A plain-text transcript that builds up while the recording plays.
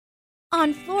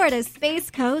On Florida's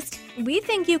Space Coast, we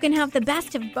think you can have the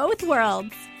best of both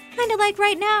worlds. Kind of like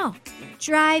right now.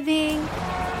 Driving,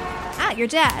 at your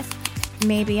desk,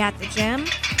 maybe at the gym,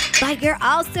 but you're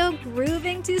also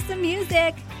grooving to some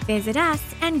music. Visit us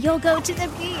and you'll go to the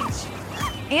beach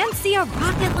and see a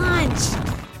rocket launch.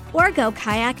 Or go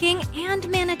kayaking and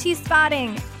manatee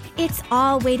spotting. It's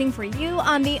all waiting for you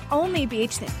on the only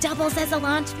beach that doubles as a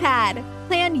launch pad.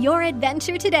 Plan your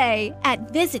adventure today at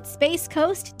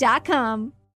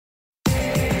visitspacecoast.com.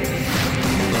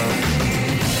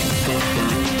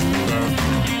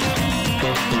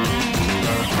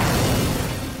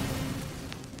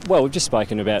 Well, we've just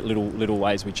spoken about little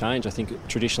ways we change. I think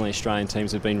traditionally Australian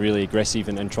teams have been really aggressive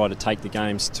and try to take the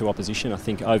games to opposition. I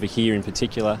think over here in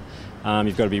particular,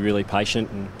 you've got to be really patient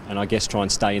and I guess try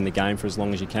and stay in the game for as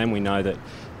long as you can. We know that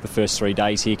the first 3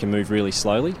 days here can move really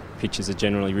slowly. Pitches are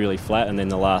generally really flat, and then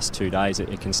the last 2 days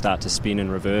it can start to spin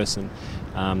and reverse, and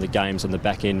the games on the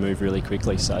back end move really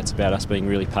quickly. So it's about us being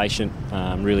really patient,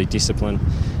 really disciplined.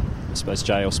 I suppose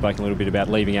JL spoke a little bit about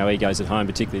leaving our egos at home,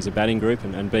 particularly as a batting group,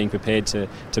 and being prepared to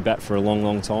bat for a long,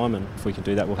 long time. And if we can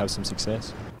do that, we'll have some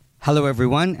success. Hello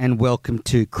everyone and welcome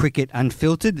to Cricket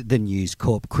Unfiltered, the News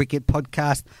Corp cricket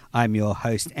podcast. I'm your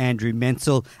host Andrew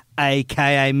Menczel,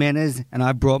 aka Menas, and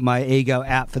I brought my ego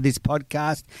out for this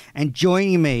podcast. And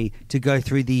joining me to go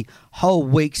through the whole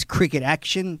week's cricket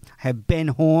action, I have Ben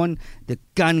Horne, the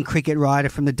gun cricket writer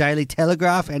from the Daily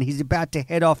Telegraph, and he's about to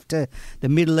head off to the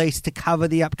Middle East to cover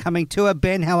the upcoming tour.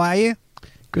 Ben, how are you?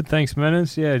 Good, thanks,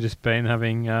 Menas. Yeah, just been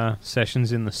having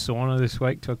sessions in the sauna this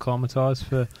week to acclimatise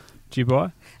for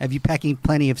Dubai. Have you packing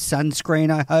plenty of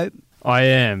sunscreen, I hope? I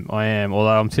am.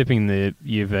 Although I'm tipping the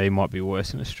UV might be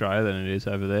worse in Australia than it is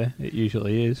over there. It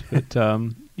usually is. But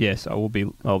yes, I'll be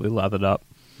lathered up.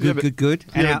 Good.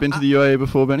 Have you ever been to the UAE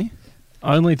before, Benny?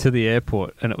 Only to the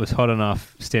airport, and it was hot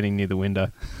enough standing near the window.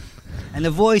 And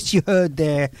the voice you heard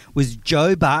there was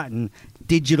Joe Barton,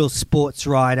 digital sports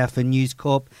writer for News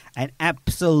Corp, an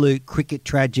absolute cricket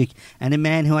tragic, and a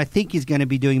man who I think is going to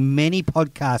be doing many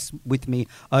podcasts with me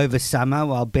over summer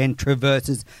while Ben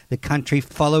traverses the country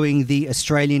following the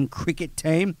Australian cricket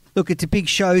team. Look, it's a big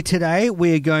show today.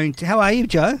 We're going to... How are you,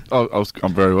 Joe?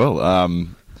 I'm very well.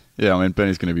 Yeah, I mean,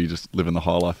 Benny's going to be just living the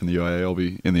high life in the UAE. I'll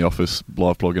be in the office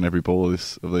live blogging every ball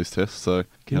of these tests. So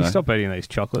Can you stop eating these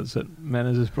chocolates that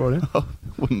Manners has brought in?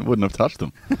 Wouldn't have touched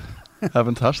them.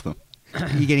 Haven't touched them.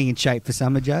 You getting in shape for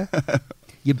summer, Joe?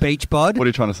 Your beach bod? What are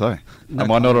you trying to say?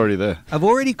 Am I not already there? I've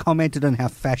already commented on how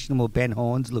fashionable Ben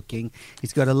Horne's looking.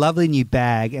 He's got a lovely new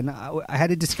bag, and I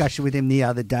had a discussion with him the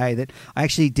other day that I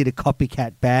actually did a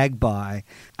copycat bag buy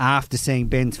after seeing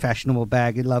Ben's fashionable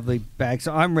bag, a lovely bag.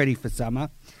 So I'm ready for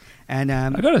summer. And I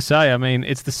got to say, I mean,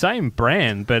 it's the same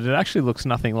brand, but it actually looks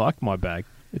nothing like my bag.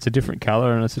 It's a different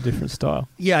colour and it's a different style.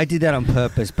 Yeah, I did that on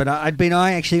purpose, but I'd been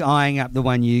actually eyeing up the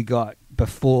one you got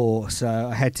before, so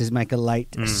I had to make a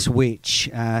late switch,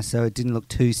 so it didn't look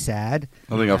too sad.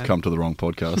 I think I've come to the wrong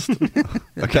podcast.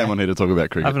 I came on here to talk about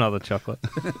cricket. Have another chocolate.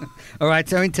 All right,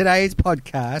 so in today's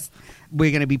podcast,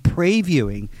 we're going to be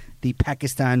previewing the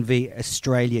Pakistan v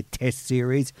Australia Test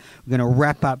Series. We're going to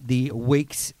wrap up the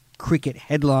week's cricket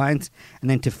headlines, and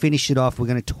then to finish it off, we're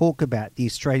going to talk about the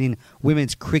Australian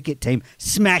women's cricket team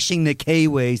smashing the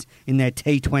Kiwis in their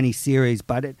T20 series,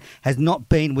 but it has not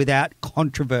been without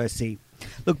controversy.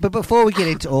 Look, but before we get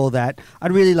into all that,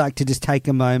 I'd really like to just take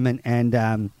a moment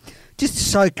and just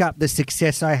soak up the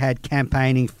success I had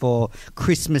campaigning for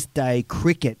Christmas Day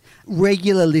cricket.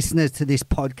 Regular listeners to this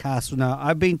podcast will know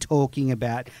I've been talking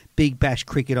about Big Bash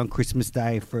cricket on Christmas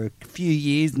Day for a few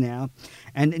years now,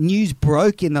 and news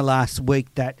broke in the last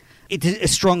week that it's a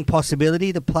strong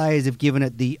possibility. The players have given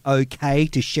it the okay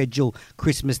to schedule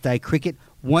Christmas Day cricket.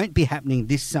 Won't be happening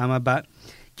this summer, but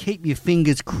keep your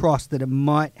fingers crossed that it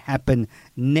might happen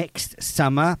next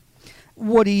summer.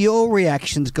 What are your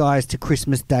reactions, guys, to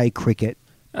Christmas Day cricket?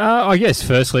 I guess,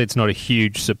 firstly, it's not a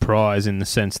huge surprise in the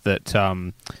sense that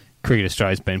Cricket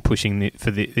Australia's been pushing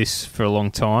this for a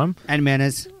long time. And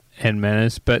manners.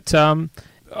 But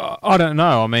I don't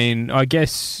know. I mean, I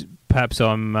guess perhaps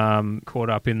I'm caught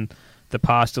up in the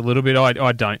past a little bit.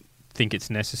 I don't think it's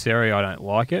necessary. I don't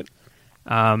like it.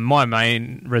 My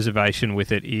main reservation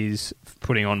with it is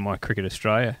putting on my Cricket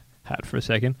Australia hat for a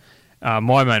second.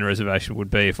 My main reservation would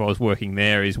be, if I was working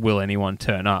there, is will anyone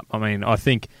turn up? I mean, I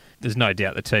think there's no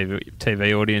doubt the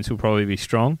TV audience will probably be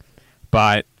strong,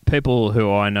 but people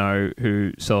who I know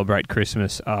who celebrate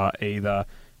Christmas are either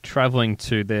travelling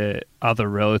to their other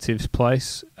relatives'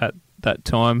 place at that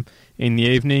time in the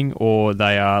evening, or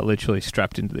they are literally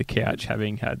strapped into the couch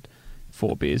having had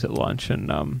 4 beers at lunch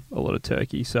and a lot of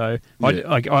turkey. So Yeah.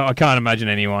 I can't imagine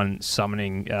anyone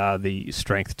summoning the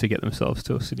strength to get themselves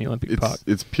to a Sydney Olympic Park.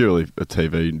 It's purely a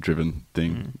TV-driven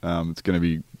thing. It's going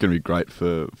to be great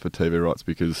for TV rights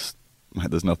because mate,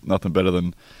 there's nothing better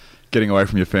than getting away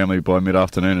from your family by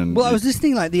mid-afternoon. And Well, I was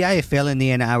listening, like the AFL and the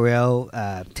NRL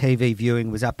TV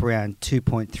viewing was up around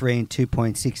 2.3 and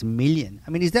 2.6 million.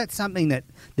 I mean, is that something that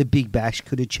the Big Bash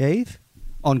could achieve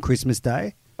on Christmas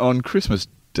Day? on Christmas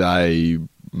Day,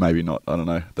 maybe not. I don't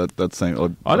know. That seems.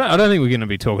 I don't think we're going to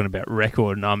be talking about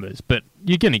record numbers, but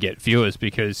you're going to get viewers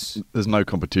because There's no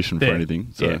competition for anything.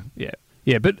 So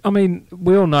yeah. But I mean,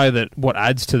 we all know that what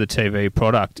adds to the TV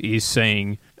product is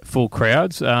seeing full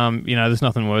crowds. There's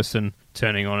nothing worse than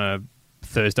turning on a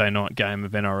Thursday night game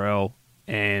of NRL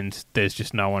and there's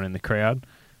just no one in the crowd.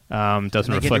 Doesn't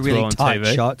they reflect get really well on tight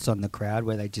TV. shots on the crowd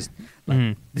where they just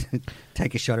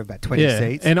take a shot of about 20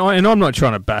 seats. And I'm not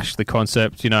trying to bash the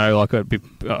concept.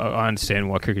 I understand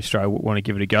why Cricket Australia want to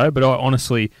give it a go, but I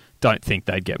honestly don't think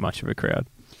they'd get much of a crowd.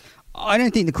 I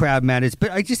don't think the crowd matters,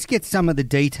 but I just get some of the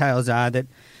details are that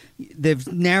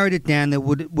they've narrowed it down that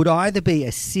would either be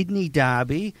a Sydney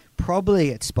derby,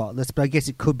 probably at Spotless, but I guess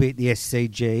it could be at the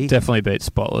SCG. Definitely beat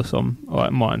Spotless,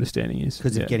 my understanding is.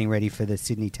 Because of getting ready for the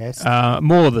Sydney Test.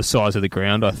 More the size of the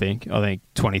ground, I think. I think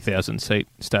 20,000 seat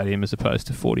stadium as opposed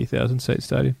to 40,000 seat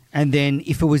stadium. And then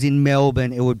if it was in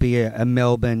Melbourne, it would be a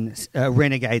Melbourne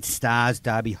Renegade Stars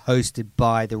derby hosted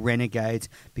by the Renegades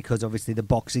because obviously the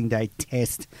Boxing Day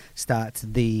Test starts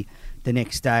the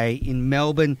next day in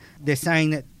Melbourne. They're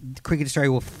saying that Cricket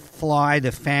Australia will fly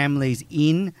the families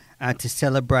in to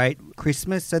celebrate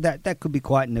Christmas, so that could be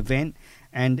quite an event.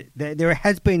 And there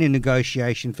has been a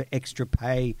negotiation for extra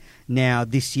pay now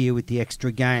this year with the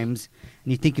extra games,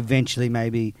 and you think eventually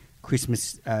maybe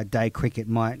Christmas Day cricket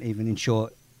might even ensure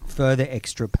further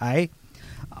extra pay.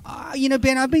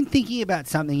 Ben, I've been thinking about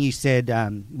something you said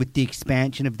with the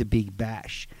expansion of the Big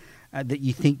Bash. That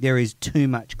you think there is too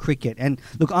much cricket. And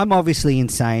look, I'm obviously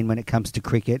insane when it comes to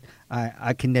cricket.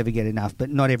 I can never get enough, but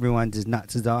not everyone's as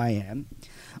nuts as I am.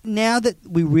 Now that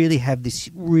we really have this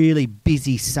really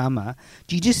busy summer,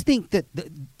 do you just think that the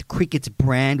cricket's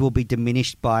brand will be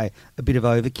diminished by a bit of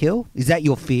overkill? Is that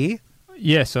your fear?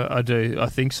 Yes, I do. I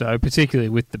think so, particularly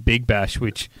with the Big Bash,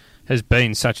 which has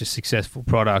been such a successful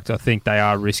product. I think they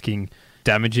are risking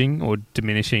damaging or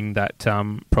diminishing that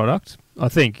product. I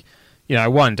think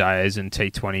one days and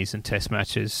T20s and Test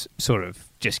matches sort of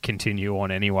just continue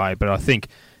on anyway. But I think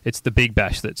it's the Big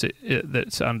Bash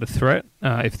that's under threat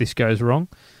if this goes wrong.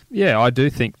 Yeah, I do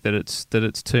think that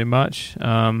it's too much.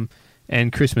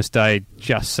 And Christmas Day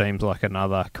just seems like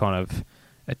another kind of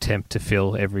attempt to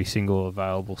fill every single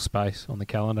available space on the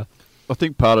calendar. I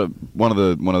think one of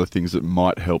the things that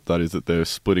might help that is that they're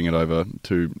splitting it over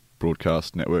two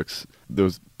broadcast networks. There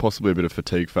was possibly a bit of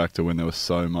fatigue factor when there was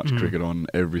so much cricket on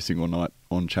every single night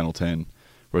on Channel 10,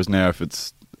 whereas now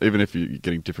even if you're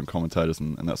getting different commentators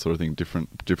and that sort of thing,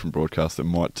 different broadcasts, that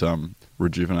might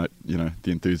rejuvenate the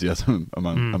enthusiasm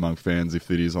among fans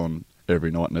if it is on every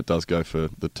night, and it does go for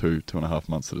the 2.5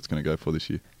 months that it's going to go for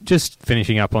this year. Just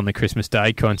finishing up on the Christmas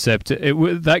Day concept,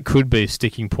 that could be a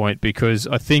sticking point because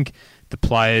I think the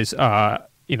players are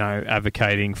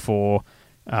advocating for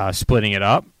splitting it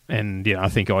up. And I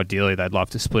think ideally they'd love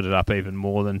to split it up even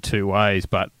more than two ways.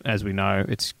 But as we know,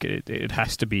 it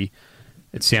has to be.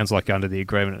 It sounds like under the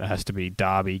agreement it has to be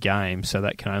derby games, so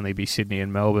that can only be Sydney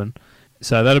and Melbourne.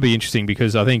 So that'll be interesting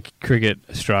because I think Cricket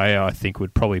Australia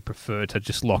would probably prefer to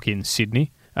just lock in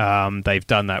Sydney. They've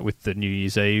done that with the New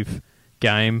Year's Eve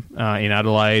game in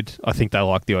Adelaide. I think they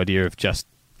like the idea of just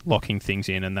locking things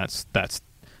in, and that's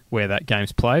where that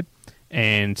game's played.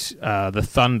 And the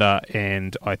Thunder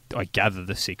and I gather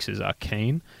the Sixers are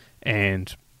keen,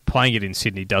 and playing it in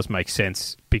Sydney does make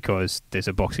sense because there's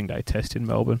a Boxing Day Test in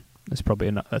Melbourne. That's probably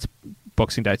enough.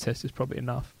 Boxing Day Test is probably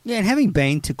enough. Yeah, and having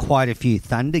been to quite a few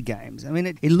Thunder games, I mean,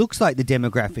 it looks like the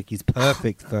demographic is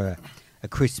perfect for a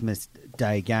Christmas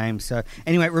Day game. So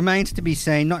anyway, it remains to be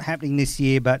seen. Not happening this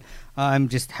year, but I'm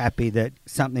just happy that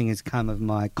something has come of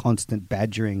my constant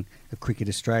badgering of Cricket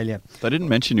Australia. They didn't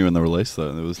mention you in the release,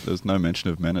 though. There was no mention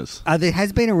of Menczel. There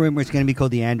has been a rumour it's going to be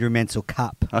called the Andrew Menczel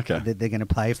Cup. Okay. That they're going to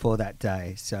play for that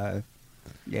day. So,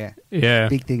 yeah.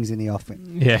 Big things in the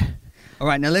offing. Yeah. All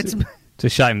right, now let's... It's a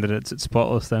shame that it's at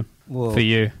Spotless then, for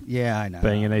you. Yeah, I know.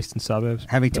 Being in eastern suburbs.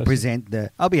 Having to present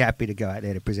I'll be happy to go out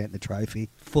there to present the trophy,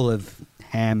 full of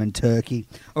ham and turkey.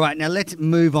 All right, now let's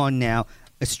move on now.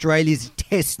 Australia's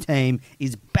Test team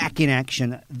is back in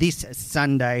action this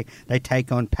Sunday. They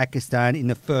take on Pakistan in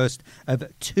the first of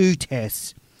two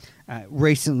tests.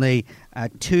 Recently,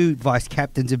 two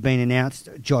vice-captains have been announced,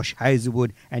 Josh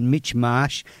Hazlewood and Mitch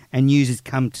Marsh, and news has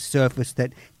come to surface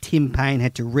that Tim Payne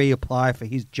had to reapply for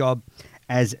his job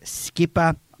as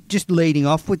skipper. Just leading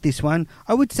off with this one,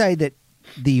 I would say that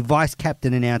the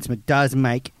vice-captain announcement does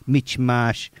make Mitch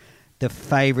Marsh the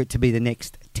favourite to be the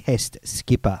next Test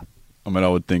skipper. I mean, I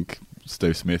would think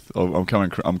Steve Smith. I'm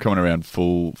coming around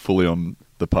fully on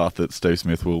the path that Steve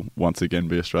Smith will once again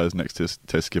be Australia's next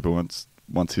Test skipper once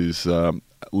his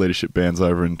leadership ban's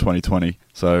over in 2020.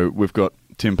 So we've got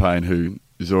Tim Payne, who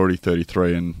is already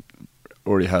 33 and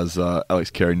already has Alex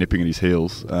Carey nipping at his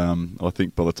heels. I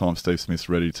think by the time Steve Smith's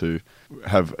ready to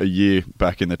have a year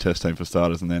back in the Test team for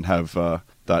starters and then have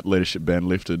that leadership ban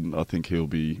lifted, I think there'll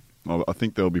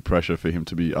be pressure for him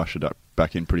to be ushered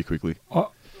back in pretty quickly.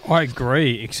 I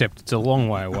agree, except it's a long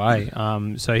way away.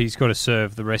 So he's got to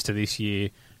serve the rest of this year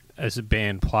as a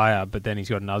banned player, but then he's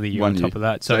got another year on top of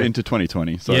that. So into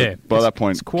 2020. So yeah, by that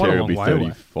point, Carey will be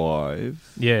 35. Away.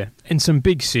 Yeah, and some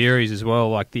big series as well,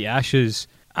 like the Ashes.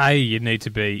 You need to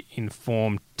be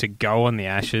informed to go on the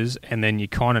Ashes, and then you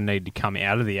kind of need to come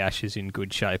out of the Ashes in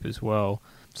good shape as well.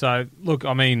 So, look,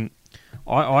 I mean,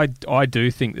 I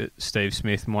do think that Steve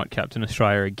Smith might captain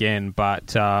Australia again,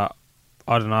 but I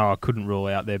don't know. I couldn't rule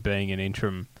out there being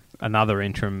another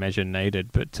interim measure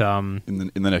needed. But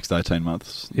in the next 18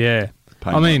 months, yeah.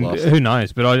 I mean, who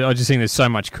knows? But I just think there's so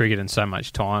much cricket and so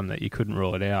much time that you couldn't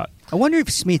rule it out. I wonder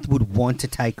if Smith would want to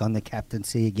take on the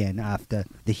captaincy again after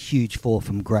the huge fall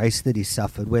from grace that he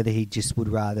suffered, whether he just would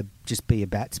rather just be a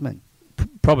batsman.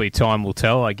 Probably time will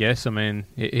tell, I guess. I mean,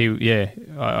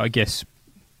 I guess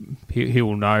he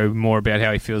will know more about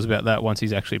how he feels about that once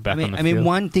he's actually back on the field. I mean,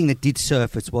 one thing that did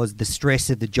surface was the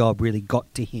stress of the job really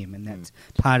got to him, and that's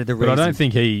part of the reason. But I don't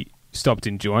think he stopped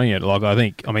enjoying it.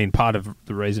 Part of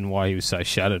the reason why he was so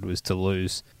shattered was to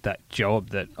lose that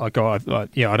job. That I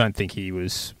don't think he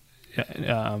was.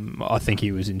 I think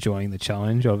he was enjoying the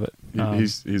challenge of it.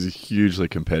 He's a hugely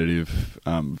competitive,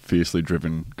 fiercely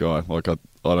driven guy. I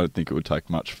don't think it would take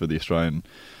much for the Australian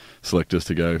selectors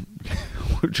to go,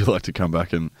 would you like to come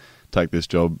back and take this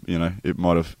job? You know, it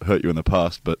might have hurt you in the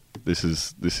past, but this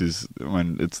is. I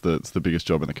mean, it's the biggest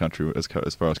job in the country as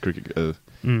far as cricket,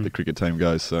 the cricket team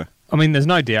goes. So, I mean, there's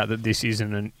no doubt that this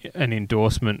isn't an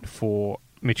endorsement for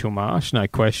Mitchell Marsh, no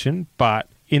question. But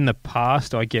in the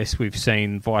past, I guess we've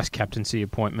seen vice captaincy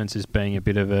appointments as being a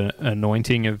bit of an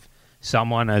anointing of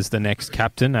someone as the next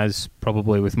captain. As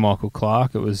probably with Michael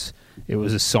Clarke, it was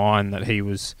a sign that he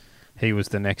was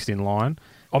the next in line.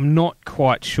 I'm not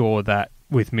quite sure that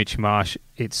with Mitch Marsh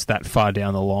it's that far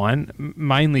down the line,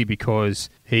 mainly because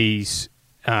he's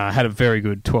had a very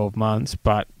good 12 months,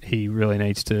 but he really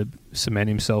needs to cement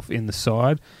himself in the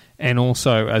side. And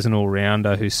also, as an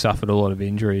all-rounder who's suffered a lot of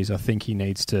injuries, I think he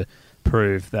needs to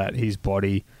prove that his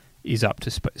body is up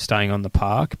to staying on the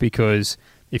park, because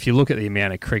if you look at the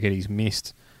amount of cricket he's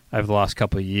missed over the last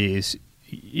couple of years,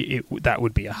 that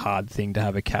would be a hard thing to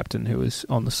have a captain who is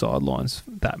on the sidelines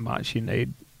that much.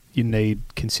 You need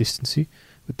consistency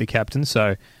with the captain.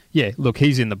 So, yeah, look,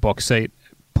 he's in the box seat,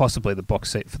 possibly the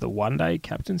box seat for the one-day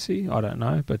captaincy. I don't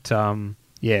know. But,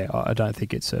 I don't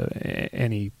think it's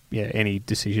any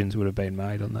decisions would have been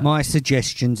made on that. My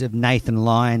suggestions of Nathan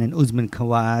Lyon and Usman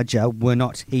Khawaja were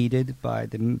not heeded by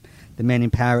the men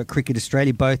in power at Cricket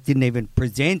Australia. Both didn't even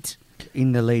present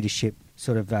in the leadership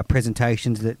sort of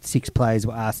presentations that 6 players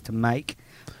were asked to make.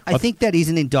 I think that is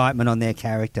an indictment on their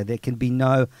character. There can be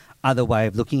no other way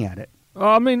of looking at it.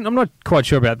 I mean, I'm not quite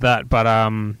sure about that, but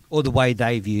or the way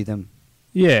they view them.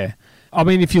 Yeah. I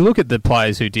mean, if you look at the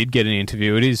players who did get an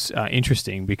interview, it is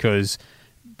interesting because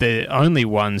the only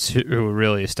ones who were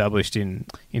really established in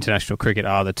international cricket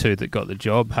are the 2 that got the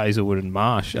job, Hazlewood and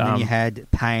Marsh. And then you had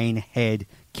Payne, Head,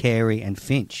 Carey and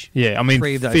Finch. Yeah, I mean,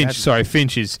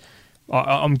 Finch is...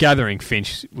 I'm gathering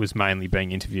Finch was mainly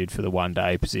being interviewed for the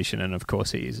one-day position, and of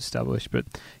course he is established. But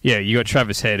yeah, you got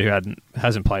Travis Head, who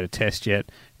hasn't played a test yet.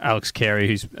 Alex Carey,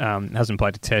 who's hasn't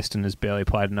played a test and has barely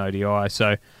played an ODI.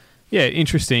 So yeah,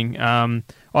 interesting.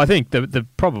 I think the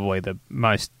probably the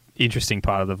most interesting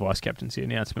part of the vice captaincy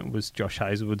announcement was Josh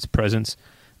Hazlewood's presence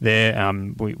there.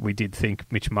 We did think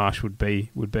Mitch Marsh would be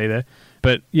there,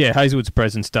 but yeah, Hazlewood's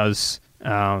presence does.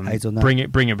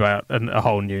 Bring about a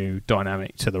whole new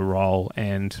dynamic to the role,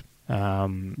 and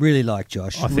really like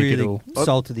Josh. I think really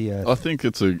salt of the earth. I think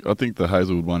the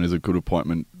Hazlewood one is a good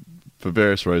appointment for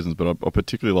various reasons, but I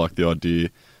particularly like the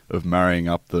idea of marrying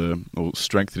up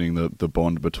strengthening the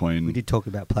bond between. We did talk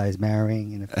about players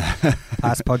marrying in a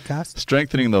past podcast.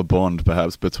 Strengthening the bond,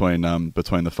 perhaps between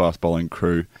the fast bowling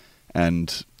crew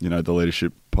and the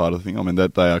leadership part of the thing. I mean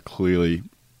that they are clearly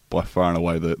by far and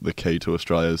away the key to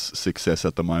Australia's success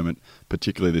at the moment,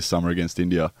 particularly this summer against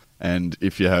India. And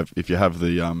if you have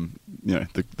the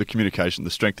the communication, the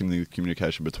strengthening the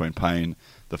communication between Payne,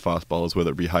 the fast bowlers,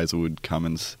 whether it be Hazelwood,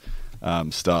 Cummins,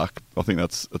 Stark, I think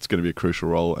that's going to be a crucial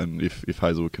role. And if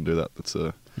Hazelwood can do that, that's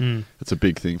a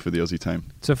big thing for the Aussie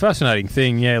team. It's a fascinating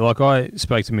thing, yeah. Like I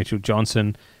spoke to Mitchell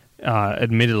Johnson,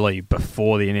 admittedly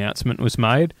before the announcement was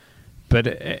made,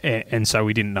 and so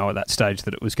we didn't know at that stage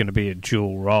that it was going to be a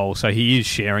dual role. So he is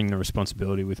sharing the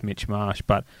responsibility with Mitch Marsh,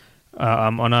 but I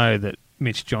know that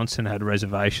Mitch Johnson had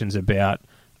reservations about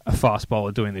a fast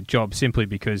bowler doing the job simply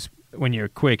because when you're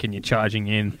quick and you're charging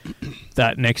in,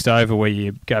 that next over where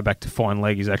you go back to fine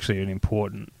leg is actually an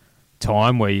important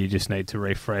time where you just need to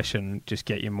refresh and just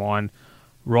get your mind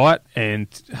right. And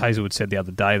Hazelwood said the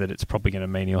other day that it's probably going to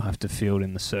mean he'll have to field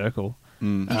in the circle. He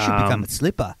should become a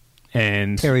slipper,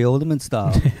 and Terry Alderman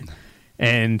style.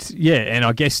 And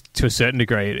I guess to a certain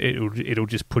degree it'll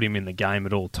just put him in the game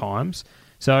at all times.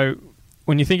 So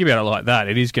when you think about it like that,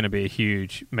 it is going to be a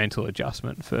huge mental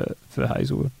adjustment for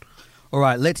Hazelwood. All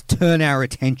right, let's turn our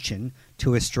attention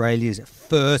to Australia's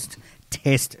first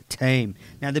Test team.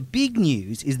 Now, the big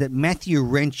news is that Matthew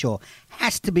Renshaw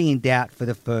has to be in doubt for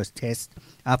the first Test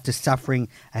after suffering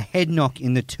a head knock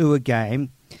in the tour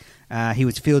game. He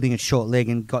was fielding at short leg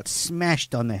and got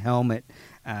smashed on the helmet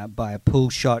by a pull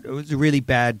shot. It was a really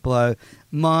bad blow.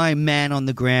 My man on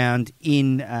the ground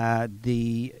in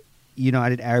the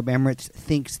United Arab Emirates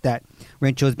thinks that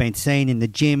Renshaw's been seen in the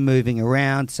gym moving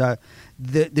around, so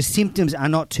the symptoms are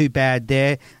not too bad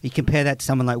there. You compare that to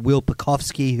someone like Will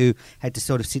Pukowski, who had to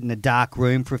sort of sit in a dark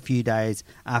room for a few days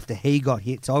after he got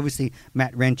hit. So obviously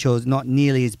Matt Renshaw's not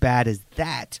nearly as bad as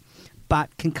that,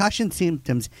 but concussion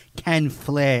symptoms can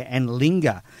flare and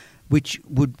linger, which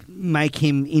would make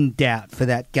him in doubt for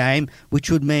that game,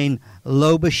 which would mean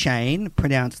Labuschagne,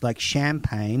 pronounced like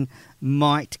champagne,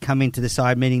 might come into the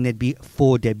side, meaning there'd be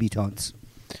 4 debutants.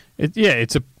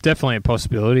 It's definitely a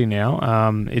possibility now.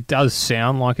 It does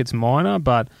sound like it's minor,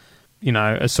 but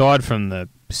aside from the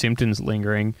symptoms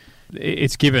lingering,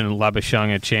 it's given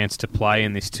Labuschagne a chance to play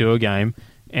in this tour game,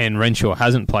 and Renshaw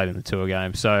hasn't played in the tour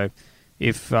game. So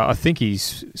if I think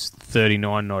he's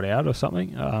 39 not out or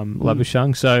something,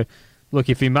 Labuschagne. So look,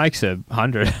 if he makes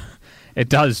 100, it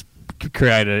does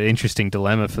create an interesting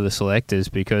dilemma for the selectors,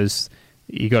 because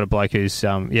you got a bloke who's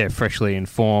freshly in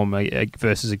form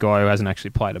versus a guy who hasn't actually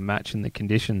played a match in the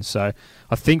conditions. So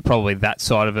I think probably that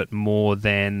side of it, more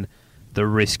than the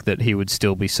risk that he would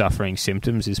still be suffering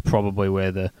symptoms, is probably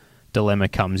where the dilemma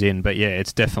comes in. But yeah,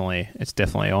 it's definitely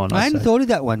on. I hadn't thought of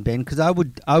that one, Ben, because I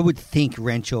would think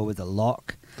Renshaw was a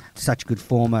lock. Such good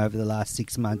form over the last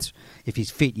 6 months. If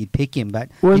he's fit, you'd pick him.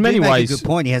 But in many ways, a good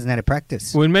point. He hasn't had a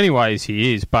practice. Well, in many ways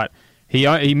he is, but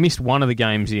he missed one of the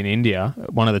games in India,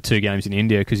 one of the 2 games in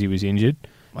India, because he was injured.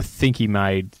 I think he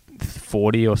made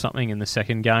 40 or something in the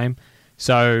second game.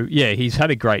 So yeah, he's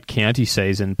had a great county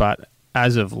season, but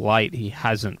as of late, he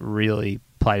hasn't really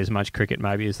played as much cricket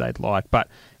maybe as they'd like. But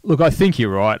look, I think you're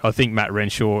right. I think Matt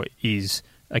Renshaw is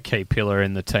a key pillar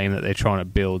in the team that they're trying to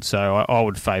build. So I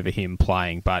would favour him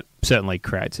playing, but certainly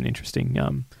creates an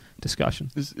interesting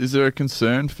discussion. Is there a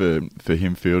concern for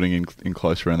him fielding in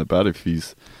close around the bat if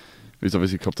he's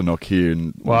obviously copped a knock here?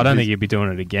 And well, I don't think he'd be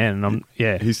doing it again.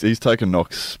 He's taken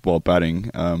knocks while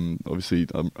batting. Obviously,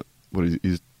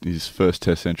 his first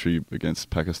Test century against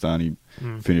Pakistan, he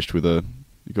finished with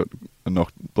he got a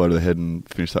knock blow to the head and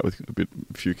finished that with a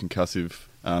few concussive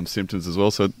symptoms as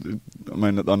well. So, I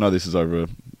mean, I know this is over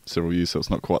several years, so it's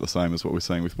not quite the same as what we're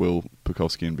seeing with Will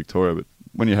Pukowski in Victoria, but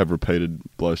when you have repeated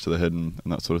blows to the head and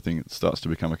that sort of thing, it starts to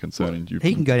become a concern.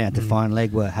 He can go down to fine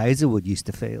leg where Hazelwood used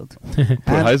to field.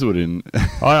 Put Hazelwood in.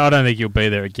 I don't think he'll be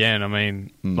there again. I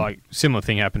mean, like, similar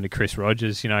thing happened to Chris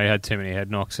Rogers. He had too many head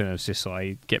knocks, and it was just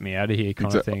like, get me out of here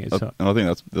kind of thing. And I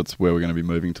think that's where we're going to be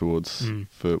moving towards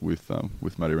with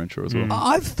Matty Renshaw as well.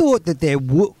 I've thought that there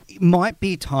might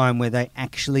be a time where they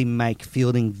actually make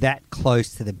fielding that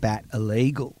close to the bat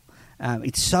illegal.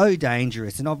 It's so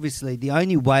dangerous, and obviously the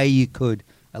only way you could,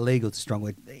 illegal is a strong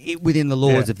word, within the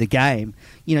laws of the game,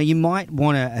 you might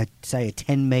want to say a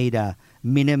 10-metre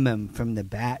minimum from the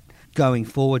bat going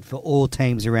forward for all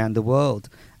teams around the world.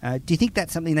 Do you think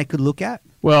that's something they could look at?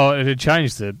 Well, it would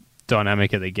change the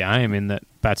dynamic of the game in that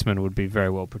batsmen would be very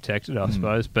well protected, I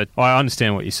suppose. But I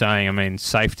understand what you're saying. I mean,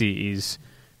 safety is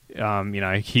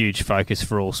huge focus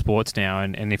for all sports now,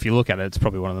 and if you look at it, it's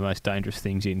probably one of the most dangerous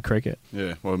things in cricket.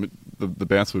 Yeah, well, I mean, the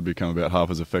bounce would become about half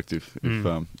as effective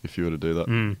if you were to do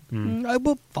that.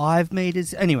 Well, 5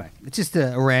 metres. Anyway, it's just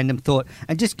a random thought.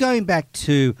 And just going back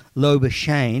to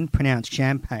Labuschagne, pronounced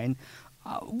champagne,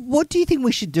 What do you think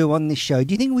we should do on this show?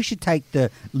 Do you think we should take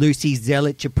the Lucy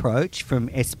Zelich approach from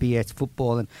SBS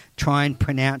Football and try and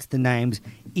pronounce the names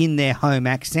in their home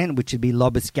accent, which would be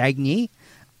Loboscagni?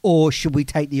 Or should we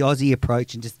take the Aussie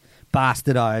approach and just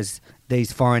bastardise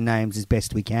these foreign names as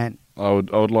best we can? I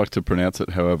would like to pronounce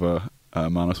it however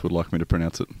Manus would like me to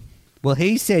pronounce it. Well,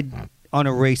 he said on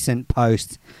a recent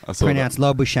post, pronounce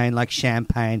Labuschagne like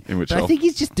champagne. But I think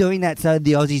he's just doing that so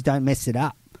the Aussies don't mess it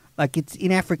up. Like, it's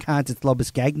in Afrikaans, it's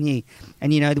Loboscagni.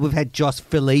 And, we've had Jos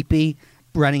Philippe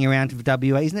running around for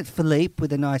WA. Isn't it Philippe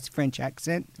with a nice French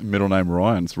accent? Middle name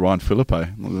Ryan. It's Ryan Philippe.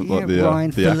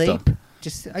 Ryan Philippe. Actor.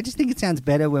 I just think it sounds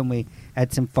better when we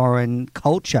add some foreign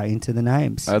culture into the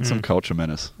names. Add some culture,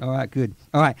 Menace. All right, good.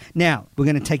 All right, now we're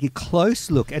going to take a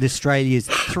close look at Australia's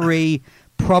 3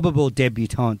 probable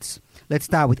debutantes. Let's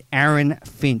start with Aaron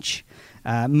Finch.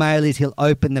 Male is he'll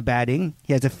open the batting.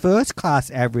 He has a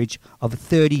first-class average of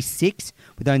 36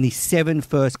 with only 7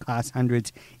 first-class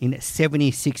hundreds in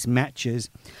 76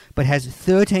 matches, but has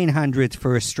 1300s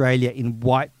for Australia in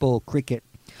white ball cricket.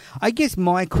 I guess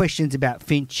my questions about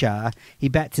Finch are, he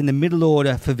bats in the middle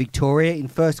order for Victoria in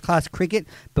first-class cricket,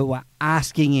 but we're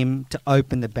asking him to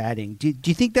open the batting. Do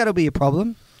you think that'll be a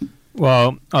problem?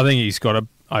 Well, I think he's got to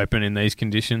open in these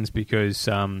conditions because,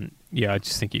 I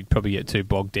just think he'd probably get too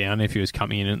bogged down if he was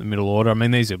coming in at the middle order. I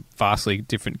mean, these are vastly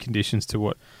different conditions to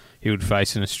what he would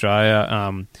face in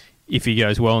Australia. If he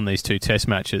goes well in these 2 test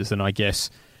matches, then I guess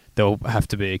there'll have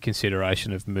to be a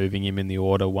consideration of moving him in the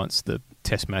order once the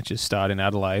test matches start in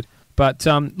Adelaide. But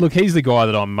look, he's the guy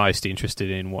that I'm most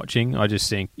interested in watching. I just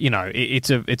think, it's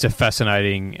a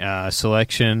fascinating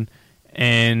selection,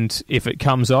 and if it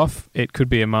comes off, it could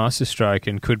be a masterstroke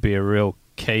and could be a real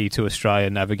key to Australia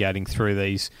navigating through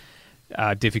these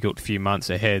difficult few months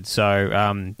ahead.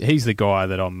 So he's the guy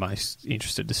that I'm most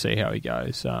interested to see how he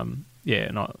goes. The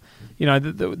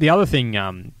other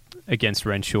thing against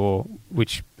Renshaw,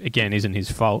 which again isn't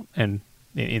his fault, and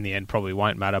in the end probably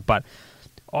won't matter, but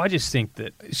I just think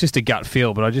that it's just a gut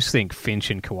feel. But I just think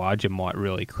Finch and Khawaja might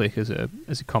really click as a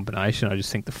combination. I just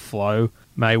think the flow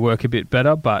may work a bit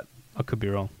better, but I could be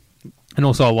wrong. And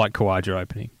also I like Khawaja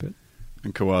opening,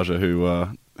 and Khawaja, who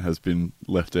has been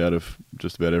left out of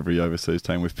just about every overseas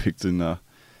team we've picked in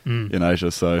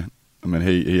Asia. So, I mean,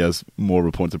 he has more of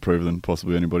a point to prove than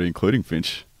possibly anybody, including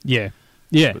Finch. Yeah,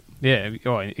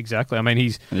 exactly. I mean,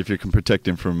 and if you can protect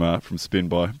him from spin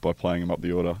by playing him up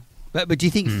the order. But do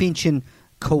you think Finch and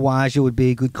Khawaja would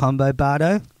be a good combo,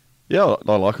 Bardo? Yeah,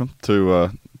 I like them.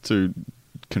 Two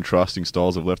contrasting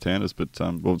styles of left-handers, but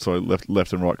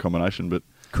left and right combination, but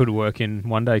could work in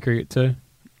one-day cricket too.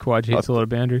 Khawaja hits a lot of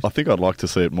boundaries. I think I'd like to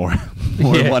see it more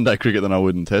in one-day cricket than I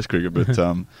would in Test cricket, but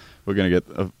we're going to get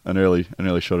an early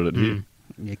shot at it here.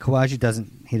 Yeah, Khawaja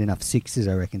doesn't hit enough sixes,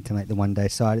 I reckon, to make the one-day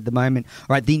side at the moment. All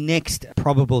right, the next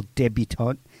probable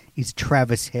debutant is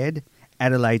Travis Head,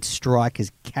 Adelaide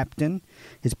Strikers captain.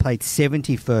 Has played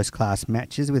 70 first-class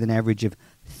matches with an average of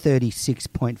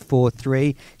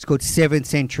 36.43. Scored 7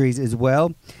 centuries as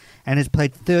well, and has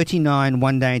played 39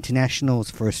 one-day internationals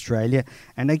for Australia.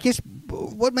 And I guess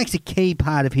what makes a key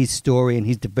part of his story and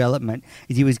his development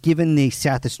is he was given the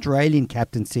South Australian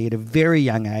captaincy at a very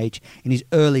young age. In his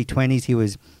early 20s, he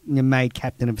was made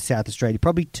captain of South Australia,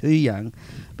 probably too young.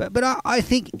 But I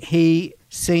think he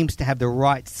seems to have the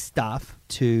right stuff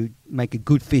to make a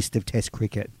good fist of Test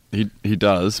cricket. He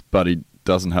does, but he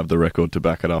doesn't have the record to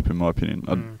back it up, in my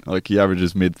opinion. He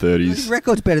averages mid-30s. His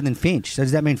record's better than Finch, so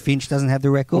does that mean Finch doesn't have the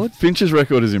record? Well, Finch's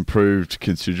record has improved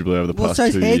considerably over the past 2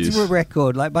 years. Well, so Head's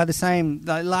record, by the same,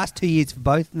 last 2 years for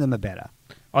both of them are better.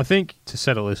 I think, to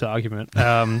settle this argument,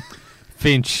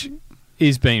 Finch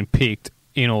is being picked,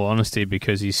 in all honesty,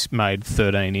 because he's made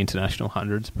 13 international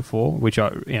hundreds before, which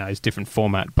is a different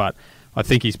format, but I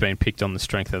think he's been picked on the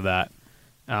strength of that.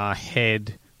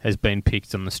 Head has been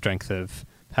picked on the strength of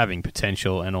having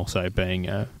potential and also being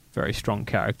a very strong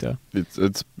character.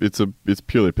 It's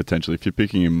purely potential. If you're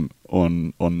picking him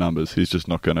on numbers, he's just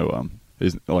not going to.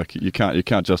 He's you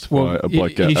can't justify a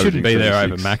bloke. He shouldn't be there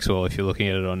over Maxwell if you're looking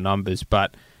at it on numbers.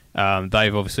 But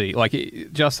they've obviously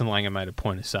Justin Langer made a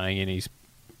point of saying in his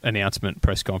announcement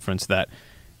press conference that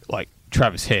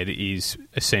Travis Head is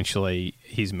essentially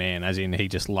his man, as in he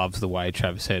just loves the way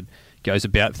Travis Head goes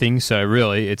about things. So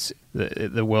really, it's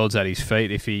the world's at his feet.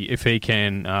 If he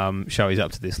can show he's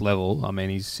up to this level, I mean,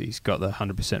 he's got the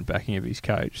 100% backing of his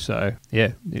coach. So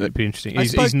yeah, it'd be interesting.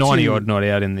 He's 90 odd not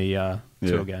out in the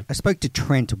tour game. I spoke to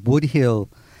Trent Woodhill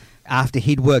after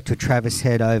he'd worked with Travis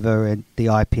Head over at the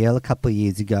IPL a couple of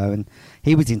years ago, and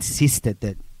he was insistent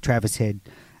that Travis Head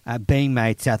being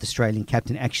made South Australian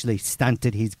captain actually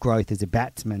stunted his growth as a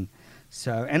batsman.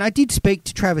 So, and I did speak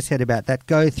to Travis Head about that.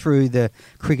 Go through the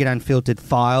Cricket Unfiltered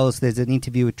files. There's an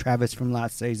interview with Travis from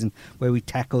last season where we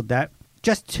tackled that.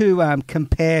 Just to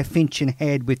compare Finch and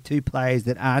Head with two players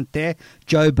that aren't there,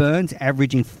 Joe Burns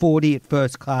averaging 40 at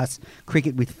first-class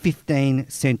cricket with 15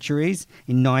 centuries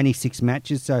in 96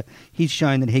 matches, so he's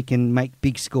shown that he can make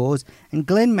big scores. And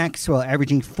Glenn Maxwell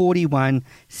averaging 41,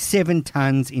 7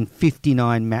 tons in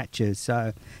 59 matches.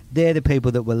 So they're the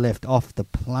people that were left off the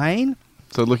plane.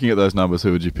 So looking at those numbers,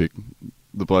 who would you pick?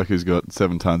 The bloke who's got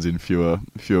 7 tons in fewer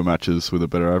matches with a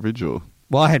better average, or?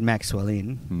 Well, I had Maxwell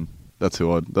in. That's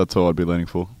who I'd be leaning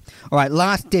for. All right,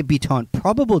 last debutant,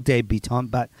 probable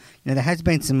debutant, but there has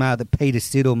been some that Peter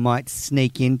Siddle might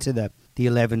sneak into the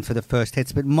 11 for the first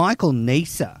Test. But Michael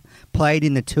Neser played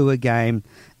in the tour game,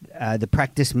 the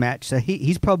practice match, so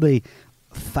he's probably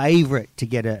favourite to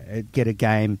get a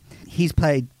game. He's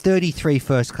played 33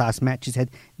 first-class matches,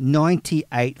 had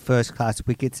 98 first-class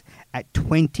wickets at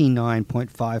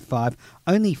 29.55,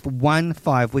 only for 1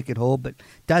 5-wicket haul, but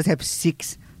does have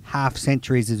 6 half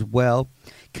centuries as well.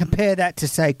 Compare that to,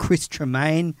 say, Chris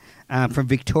Tremaine from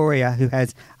Victoria, who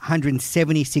has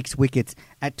 176 wickets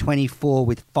at 24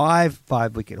 with 5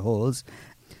 5-wicket hauls.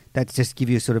 That's just give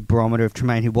you a sort of barometer of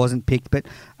Tremaine, who wasn't picked. But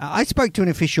I spoke to an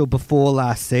official before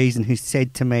last season who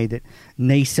said to me that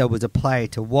Neser was a player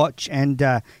to watch, and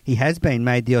he has been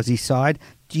made the Aussie side.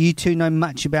 Do you two know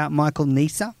much about Michael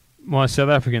Neser? My South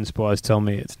African spies tell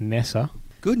me it's Neser.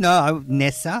 Good, no,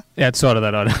 Neser. Outside of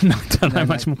that, I don't know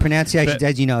much more. Pronunciations, but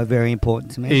as you know, are very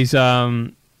important to me. He's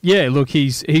certainly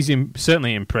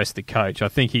impressed the coach. I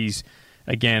think he's,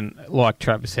 again, like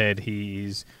Travis Head, he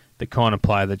is the kind of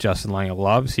player that Justin Langer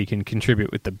loves. He can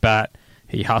contribute with the bat.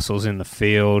 He hustles in the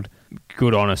field.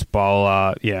 Good, honest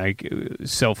bowler.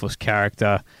 Selfless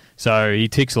character. So he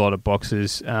ticks a lot of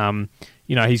boxes.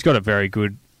 He's got a very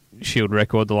good Shield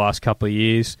record the last couple of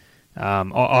years.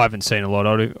 I haven't seen a lot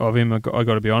of him, I got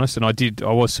to be honest, and I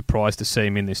was surprised to see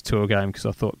him in this tour game because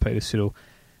I thought Peter Siddle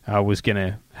was going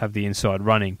to have the inside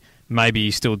running. Maybe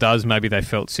he still does. Maybe they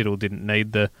felt Siddle didn't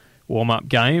need the warm-up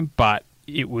game, but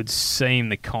it would seem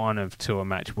the kind of tour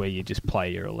match where you just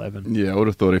play your 11. Yeah, I would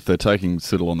have thought if they're taking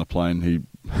Siddle on the plane, he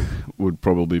would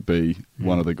probably be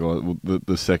one of the guys,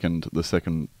 the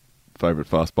second favourite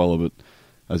fast bowler, but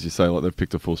as you say, like they've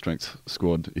picked a full-strength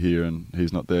squad here and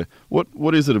he's not there.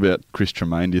 What is it about Chris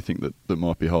Tremaine, do you think, that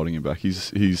might be holding him back?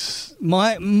 He's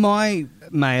My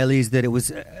mail is that it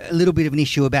was a little bit of an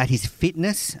issue about his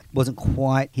fitness. Wasn't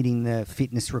quite hitting the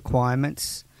fitness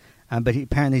requirements, but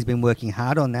apparently he's been working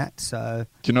hard on that. So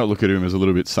do you not look at him as a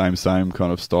little bit same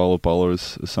kind of style of bowler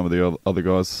as some of the other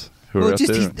guys who are out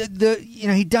there?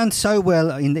 He'd done so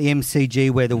well in the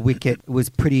MCG where the wicket was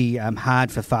pretty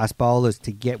hard for fast bowlers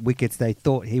to get wickets. They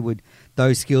thought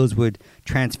those skills would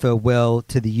transfer well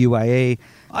to the UAE.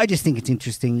 I just think it's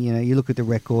interesting. You look at the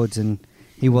records and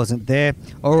he wasn't there.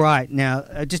 All right, now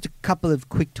just a couple of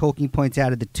quick talking points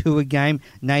out of the tour game.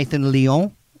 Nathan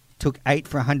Lyon took 8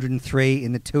 for 103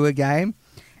 in the tour game.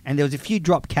 And there was a few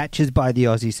drop catches by the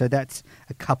Aussies, so that's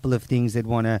a couple of things they'd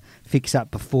want to fix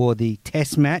up before the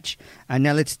Test match.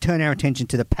 Now let's turn our attention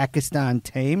to the Pakistan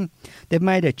team. They've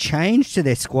made a change to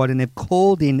their squad and they've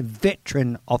called in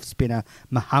veteran off-spinner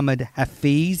Mohammad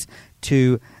Hafiz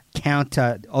to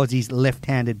counter Aussies'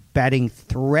 left-handed batting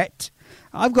threat.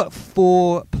 I've got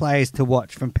 4 players to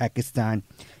watch from Pakistan.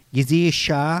 Yazir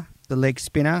Shah, the leg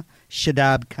spinner,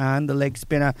 Shadab Khan, the leg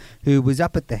spinner, who was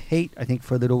up at the Heat, I think,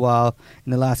 for a little while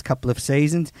in the last couple of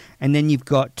seasons. And then you've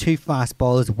got 2 fast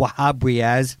bowlers, Wahab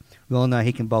Riaz. We all know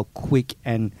he can bowl quick,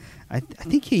 and I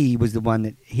think he was the one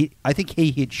that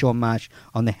hit Sean Marsh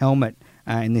on the helmet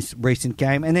in this recent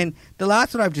game. And then the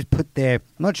last one I've just put there,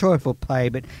 I'm not sure if he'll play,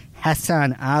 but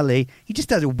Hassan Ali, he just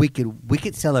does a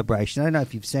wicket celebration. I don't know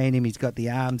if you've seen him. He's got the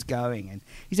arms going, and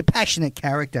he's a passionate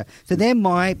character. So they're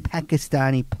my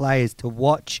Pakistani players to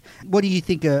watch. What do you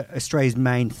think are Australia's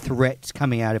main threats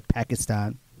coming out of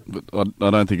Pakistan? I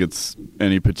don't think it's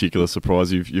any particular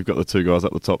surprise. You've got the 2 guys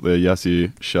up the top there,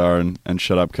 Yasir Shah and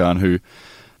Shadab Khan, who,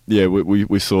 yeah,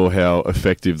 we saw how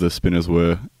effective the spinners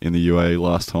were in the UAE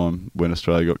last time when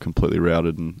Australia got completely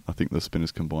routed, and I think the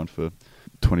spinners combined for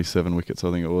 27 wickets,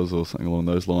 I think it was, or something along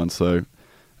those lines. So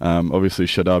obviously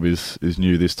Shadab is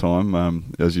new this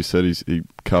time. As you said, he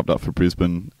carved up for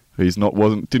Brisbane.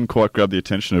 Didn't quite grab the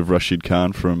attention of Rashid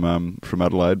Khan from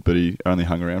Adelaide, but he only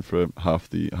hung around for half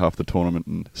the tournament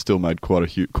and still made quite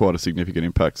a significant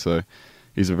impact. So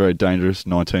he's a very dangerous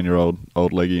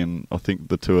 19-year-old leggy, and I think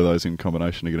the 2 of those in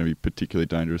combination are going to be particularly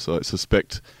dangerous. So I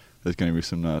suspect there's going to be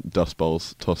some dust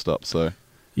bowls tossed up. So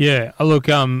yeah, look,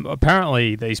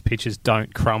 apparently these pitches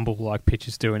don't crumble like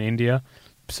pitches do in India,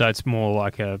 so it's more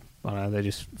like a I don't know, they're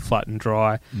just flat and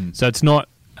dry. So it's not.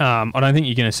 I don't think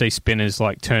you're going to see spinners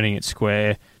like turning it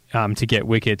square to get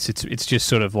wickets. It's just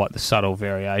sort of like the subtle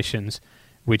variations,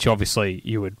 which obviously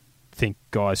you would think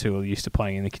guys who are used to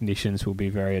playing in the conditions will be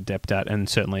very adept at, and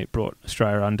certainly it brought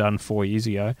Australia undone 4 years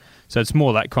ago. So it's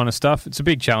more that kind of stuff. It's a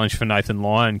big challenge for Nathan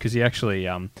Lyon because he actually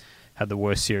had the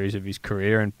worst series of his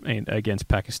career against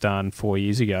Pakistan 4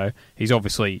 years ago. He's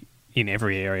obviously in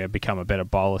every area become a better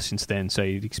bowler since then, so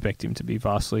you'd expect him to be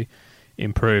vastly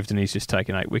improved, and he's just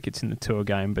taken 8 wickets in the tour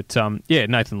game. But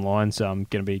Nathan Lyon's going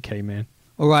to be a key man.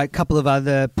 All right, a couple of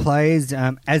other players.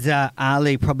 Azhar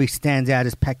Ali probably stands out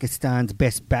as Pakistan's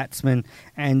best batsman.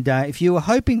 And if you were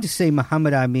hoping to see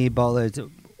Muhammad Amir bowlers,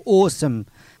 awesome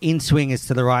in-swingers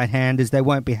to the right-handers, they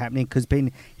won't be happening because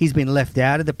he's been left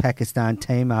out of the Pakistan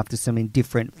team after some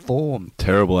indifferent form.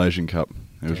 Terrible Asian Cup.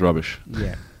 It was rubbish.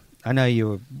 Yeah. I know you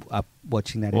were up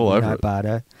watching that all every over night, it.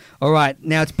 Barto. All right,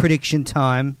 now it's prediction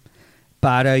time.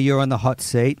 Barto, you're on the hot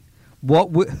seat.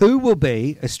 Who will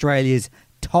be Australia's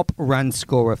top run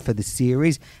scorer for the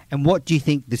series, and what do you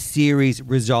think the series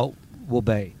result will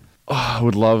be? I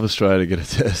would love Australia to get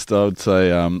a test. I would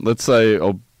say, let's say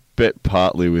I'll bet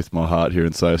partly with my heart here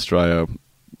and say Australia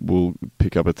will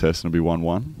pick up a test and it'll be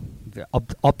 1-1.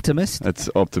 Optimist? That's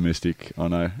optimistic, I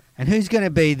know. And who's going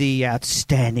to be the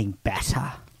outstanding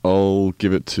batter? I'll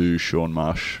give it to Sean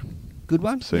Marsh. Good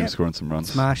one. See him scoring some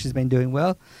runs. Marsh has been doing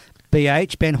well.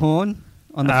 BH, Ben Horne,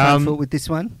 on the front foot with this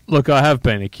one. Look, I have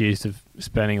been accused of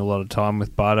spending a lot of time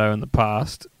with Barto in the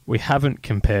past. We haven't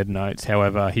compared notes.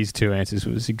 However, his 2 answers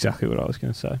was exactly what I was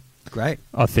going to say. Great.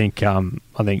 I think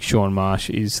Sean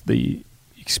Marsh is the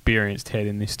experienced head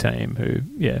in this team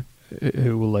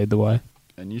who will lead the way.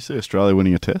 And you see Australia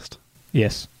winning a test?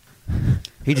 Yes.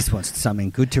 He just wants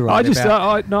something good to write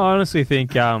about. I honestly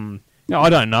think I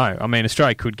don't know. I mean,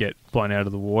 Australia could get blown out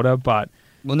of the water, but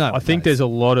I think there's a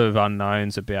lot of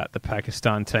unknowns about the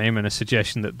Pakistan team and a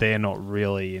suggestion that they're not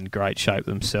really in great shape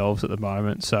themselves at the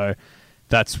moment. So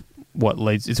that's what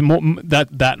leads. It's more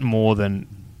that more than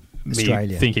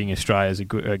Australia. Me thinking Australia's a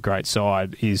great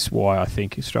side is why I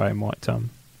think Australia might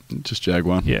just jag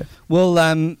one. Yeah. Well,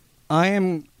 I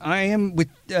am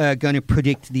going to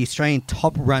predict the Australian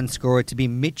top run scorer to be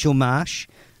Mitchell Marsh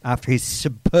after his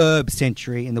superb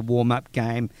century in the warm-up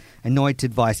game,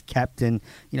 anointed vice-captain.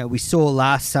 You know, we saw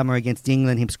last summer against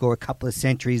England him score a couple of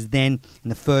centuries. Then in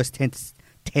the first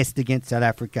test against South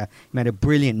Africa, he made a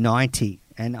brilliant 90.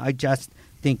 And I just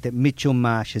think that Mitchell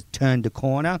Marsh has turned a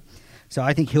corner. So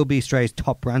I think he'll be Australia's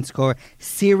top run scorer.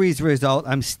 Series result,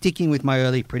 I'm sticking with my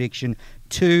early prediction,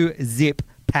 2-0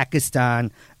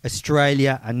 Pakistan.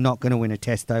 Australia are not going to win a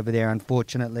test over there,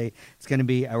 unfortunately. It's going to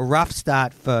be a rough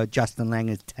start for Justin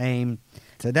Langer's team.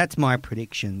 So that's my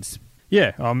predictions.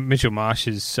 Yeah, Mitchell Marsh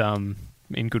is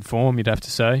in good form, you'd have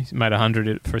to say. He's made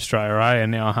 100 for Australia A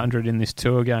and now 100 in this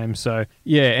tour game. So,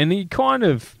 yeah, and he kind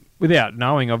of, without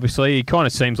knowing, obviously, he kind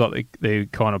of seems like the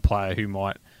kind of player who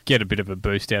might get a bit of a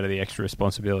boost out of the extra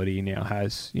responsibility he now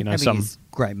has. You know, having his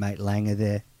great mate Langer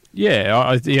there.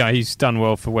 Yeah, he's done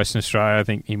well for Western Australia. I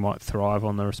think he might thrive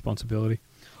on the responsibility.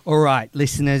 All right,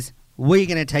 listeners, we're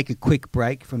going to take a quick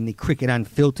break from the Cricket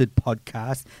Unfiltered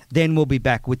podcast. Then we'll be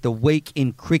back with the week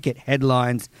in cricket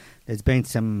headlines. There's been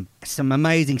some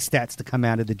amazing stats to come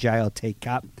out of the JLT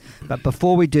Cup. But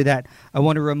before we do that, I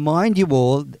want to remind you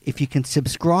all, if you can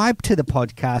subscribe to the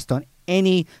podcast on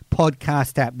any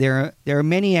podcast app. There are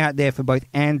many out there for both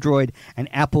Android and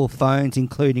Apple phones,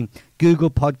 including Google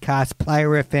Podcasts, Player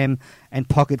FM, and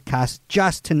Pocket Casts,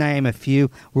 just to name a few.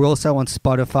 We're also on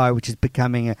Spotify, which is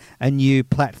becoming a new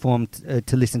platform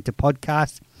to listen to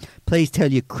podcasts. Please tell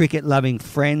your cricket-loving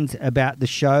friends about the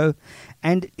show.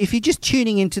 And if you're just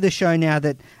tuning into the show now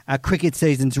that cricket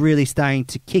season's really starting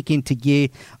to kick into gear,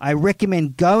 I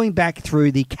recommend going back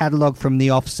through the catalogue from the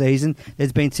off-season.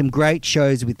 There's been some great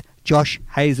shows with Josh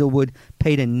Hazelwood,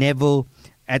 Peter Neville,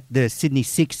 at the Sydney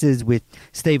Sixers with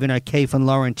Stephen O'Keefe and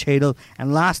Lauren Cheadle.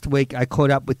 And last week I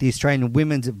caught up with the Australian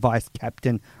women's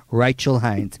vice-captain, Rachel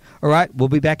Haynes. All right, we'll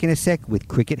be back in a sec with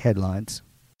cricket headlines.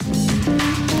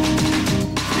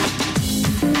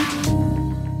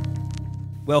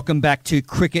 Welcome back to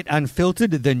Cricket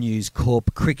Unfiltered, the News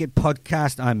Corp cricket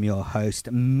podcast. I'm your host,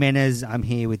 Menczel. I'm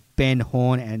here with Ben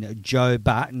Horne and Joe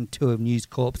Barton, two of News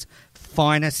Corp's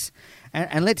finest.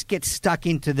 And let's get stuck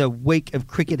into the week of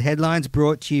cricket headlines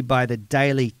brought to you by the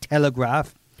Daily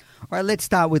Telegraph. All right, let's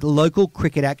start with local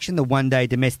cricket action. The one-day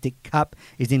domestic cup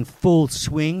is in full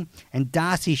swing, and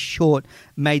Darcy Short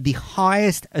made the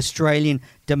highest Australian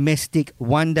domestic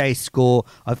one-day score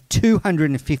of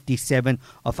 257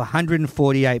 off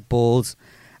 148 balls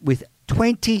with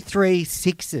 23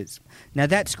 sixes. Now,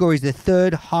 that score is the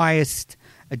third highest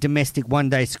a domestic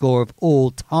one-day score of all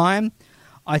time.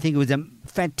 I think it was a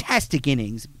fantastic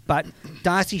innings, but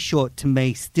Darcy Short, to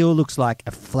me, still looks like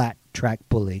a flat track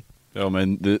bully. I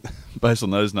mean, based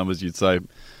on those numbers, you'd say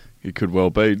it could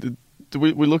well be.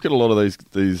 We look at a lot of these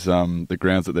the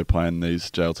grounds that they're playing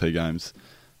these JLT games,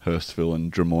 Hurstville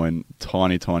and Drummoyne,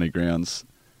 tiny grounds.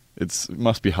 It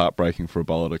must be heartbreaking for a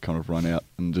bowler to kind of run out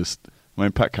and just... I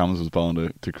mean, Pat Cummins was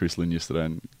bowling to Chris Lynn yesterday,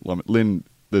 and Lynn,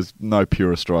 there's no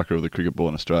purer striker of the cricket ball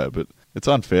in Australia, but it's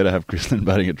unfair to have Chris Lynn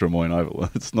batting at Drummoyne Oval.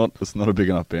 It's not a big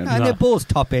enough boundary. No, their ball's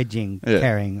top edging,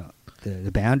 carrying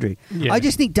the boundary. Yeah. I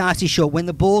just think Darcy Short, when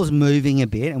the ball's moving a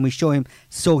bit, and we saw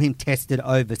him tested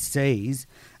overseas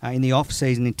in the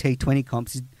off-season in T20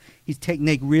 comps, his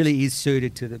technique really is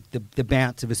suited to the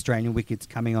bounce of Australian wickets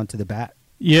coming onto the bat.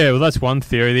 Yeah, well, that's one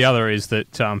theory. The other is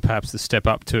that perhaps the step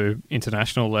up to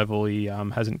international level, he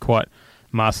hasn't quite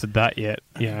mastered that yet.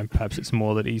 Perhaps it's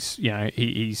more that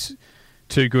he's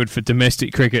too good for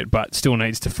domestic cricket, but still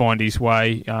needs to find his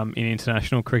way in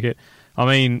international cricket. I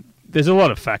mean, there's a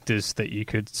lot of factors that you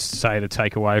could say to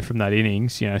take away from that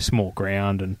innings. Small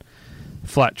ground and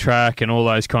flat track and all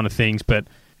those kind of things, but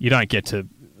you don't get to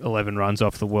 11 runs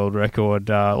off the world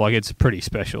record. It's a pretty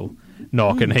special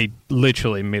knock, and he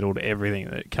literally middled everything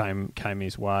that came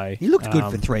his way. He looked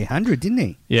good for 300, didn't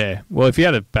he? Yeah. Well, if he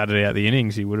had batted out the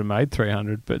innings, he would have made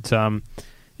 300. But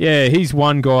he's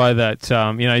one guy that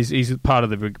he's part of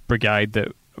the brigade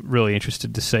that really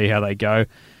interested to see how they go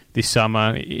this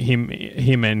summer.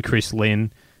 Him and Chris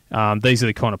Lynn. These are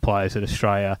the kind of players that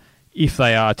Australia, if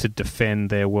they are to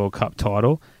defend their World Cup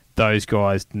title, those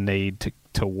guys need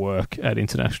to work at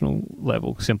international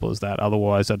level. Simple as that.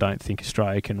 Otherwise, I don't think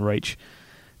Australia can reach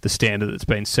the standard that's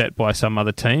been set by some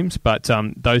other teams. But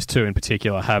those two in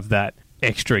particular have that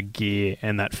extra gear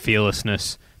and that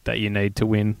fearlessness that you need to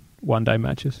win one-day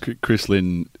matches. Chris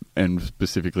Lynn, and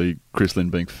specifically Chris Lynn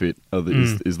being fit,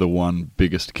 is the one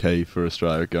biggest key for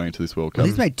Australia going to this World Cup. Well,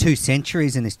 he's made 2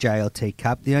 centuries in this JLT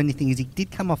Cup. The only thing is he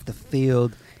did come off the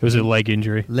field. It was a leg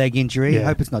injury. Yeah. I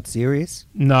hope it's not serious.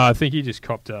 No, I think he just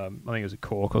copped I think it was a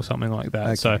cork or something like that.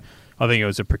 Okay. So I think it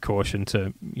was a precaution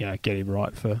to get him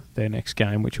right for their next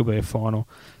game, which will be a final.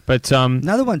 But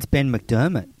another one's Ben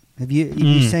McDermott. Have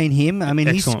you seen him? I mean,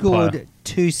 he scored player.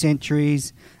 2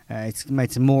 centuries. He's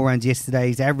made some more runs yesterday.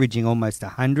 He's averaging almost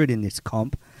 100 in this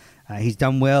comp. He's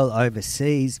done well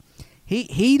overseas.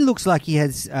 He looks like he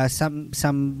has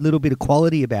some little bit of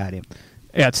quality about him.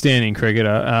 Outstanding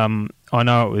cricketer. I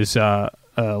know it was a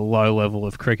low level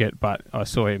of cricket, but I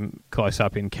saw him close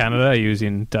up in Canada. He was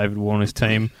in David Warner's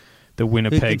team, the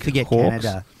Winnipeg Who can forget Hawks.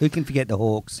 Canada? Who can forget the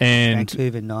Hawks? And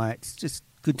Vancouver Knights. Just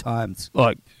good times.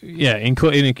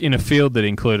 In a field that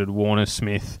included Warner,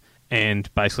 Smith, and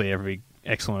basically every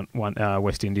excellent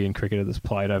West Indian cricketer that's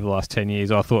played over the last 10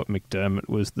 years. I thought McDermott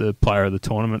was the player of the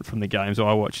tournament from the games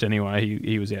I watched anyway.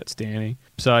 He was outstanding.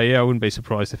 So, I wouldn't be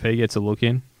surprised if he gets a look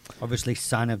in. Obviously,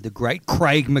 son of the great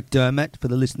Craig McDermott, for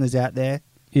the listeners out there.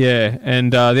 Yeah,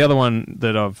 and the other one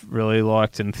that I've really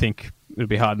liked and think it would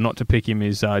be hard not to pick him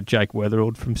is Jake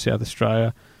Weatherald from South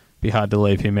Australia. Be hard to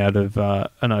leave him out of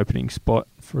an opening spot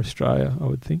for Australia, I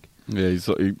would think. Yeah,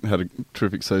 he had a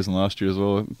terrific season last year as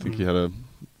well. I think he had a...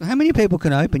 How many people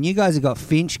can open? You guys have got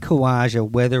Finch, Khawaja,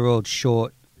 Weatherald,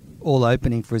 Short, all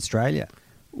opening for Australia.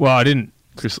 Well, I didn't...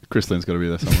 Chris Lynn's got to be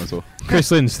there somewhere as well.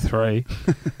 Chris Lynn's 3.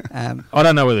 I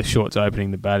don't know whether Short's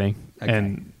opening the batting. Okay.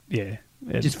 And,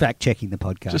 just fact-checking the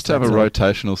podcast. Just have a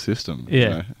rotational system.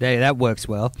 Yeah. That works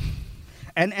well.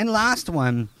 And last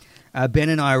one, Ben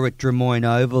and I were at Drummoyne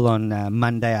Oval on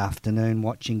Monday afternoon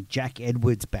watching Jack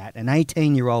Edwards bat, an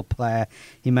 18-year-old player.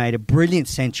 He made a brilliant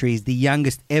century. He's the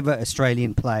youngest ever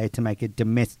Australian player to make a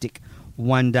domestic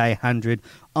one-day 100.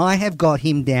 I have got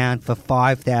him down for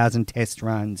 5,000 test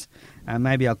runs.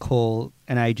 Maybe I'll call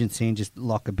an agency and just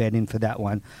lock a bet in for that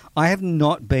one. I have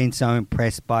not been so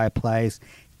impressed by a player's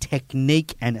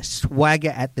technique and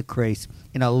swagger at the crease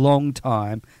in a long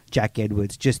time. Jack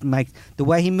Edwards just makes the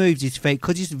way he moves his feet,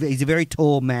 because he's a very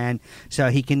tall man, so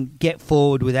he can get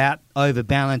forward without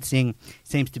overbalancing.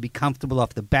 Seems to be comfortable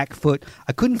off the back foot.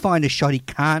 I couldn't find a shot he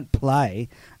can't play.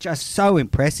 Just so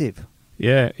impressive.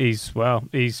 Yeah, he's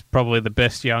probably the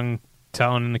best young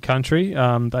talent in the country,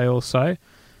 they all say.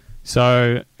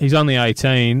 So he's only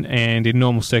 18, and in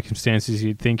normal circumstances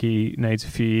you'd think he needs a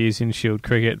few years in Shield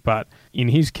cricket, but in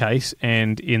his case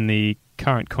and in the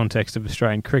current context of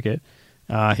Australian cricket,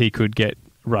 he could get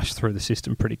rush through the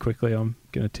system pretty quickly, I'm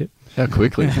going to tip. How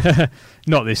quickly?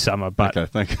 Not this summer, but... Okay,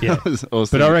 thank you. Yeah.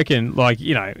 But I reckon,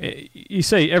 you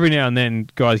see every now and then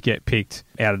guys get picked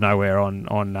out of nowhere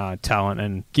on talent,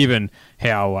 and given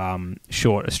how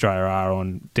short Australia are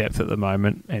on depth at the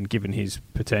moment, and given his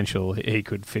potential, he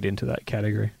could fit into that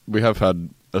category. We have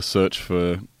had a search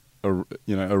for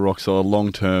a rock solid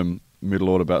long-term middle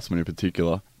order batsman in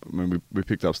particular. I mean, we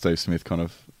picked up Steve Smith kind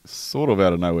of sort of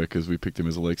out of nowhere because we picked him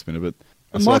as a leg spinner, but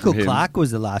Michael Clark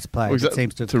was the last player that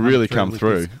seems to have really come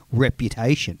through. His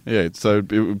reputation. Yeah, so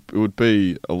it would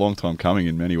be a long time coming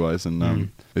in many ways,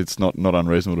 and it's not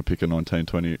unreasonable to pick a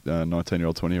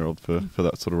 19-year-old, 20-year-old for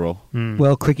that sort of role.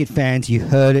 Well, cricket fans, you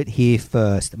heard it here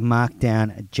first. Mark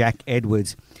down Jack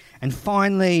Edwards. And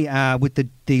finally, with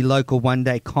the local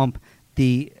one-day comp,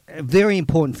 very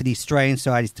important for the Australian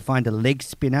side is to find a leg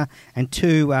spinner, and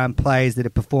two players that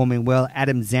are performing well.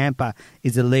 Adam Zampa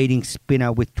is a leading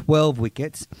spinner with 12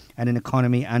 wickets at an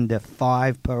economy under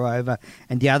 5 per over,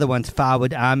 and the other one's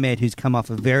Fawad Ahmed, who's come off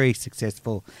a very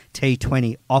successful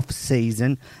T20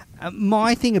 off-season.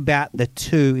 My thing about the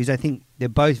two is I think they're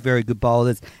both very good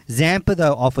bowlers. Zampa,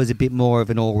 though, offers a bit more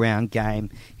of an all-round game.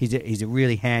 He's a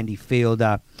really handy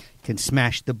fielder, can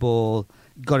smash the ball.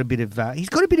 He's got a bit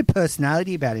of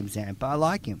personality about him, Zampa. I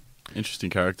like him.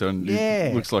 Interesting character, and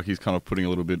it looks like he's kind of putting a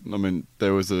little bit... I mean,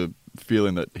 there was a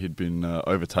feeling that he'd been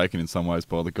overtaken in some ways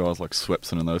by the guys like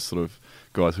Swepson and those sort of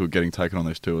guys who were getting taken on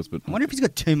these tours. But I wonder if he's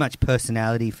got too much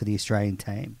personality for the Australian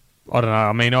team. I don't know.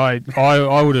 I mean, I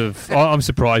would have... I'm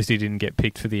surprised he didn't get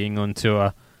picked for the England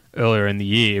tour earlier in the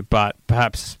year, but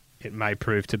perhaps it may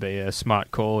prove to be a smart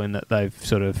call in that they've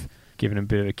sort of given him a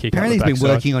bit of a kick. Apparently up the he's backside.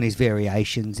 been working on his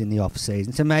variations in the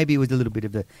off-season, so maybe it was a little bit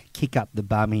of a kick up the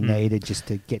bum he needed just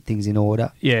to get things in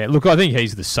order. Yeah, look, I think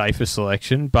he's the safest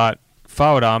selection, but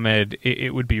Fawad Ahmed,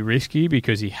 it would be risky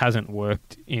because he hasn't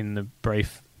worked in the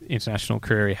brief international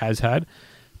career he has had.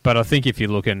 But I think if you're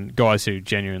looking guys who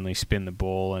genuinely spin the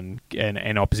ball and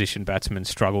opposition batsmen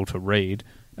struggle to read,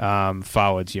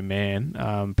 Fawad's your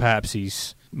man. Perhaps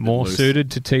he's more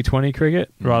suited to T20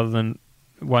 cricket rather than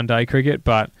one-day cricket,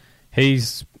 but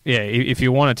he's, if you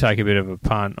want to take a bit of a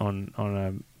punt on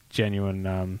a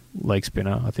genuine leg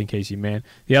spinner, I think he's your man.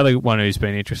 The other one who's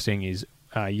been interesting is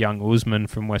young Usman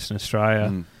from Western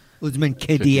Australia. Usman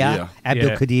Khadir,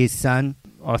 Abdul Khadir's son.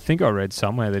 I think I read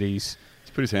somewhere that he's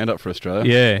put his hand up for Australia.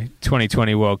 Yeah,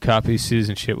 2020 World Cup, his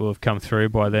citizenship will have come through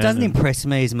by then. Doesn't impress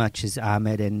me as much as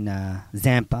Ahmed and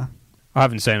Zampa. I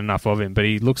haven't seen enough of him, but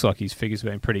he looks like his figures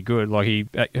have been pretty good. Like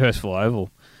at Hurstville Oval,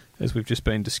 as we've just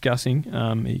been discussing,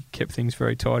 he kept things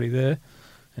very tidy there.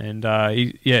 And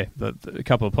a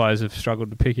couple of players have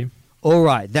struggled to pick him. All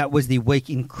right, that was the week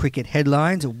in cricket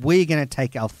headlines. We're going to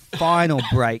take our final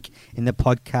break in the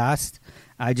podcast.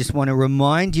 I just want to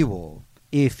remind you all,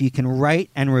 if you can rate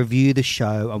and review the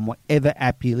show on whatever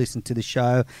app you listen to the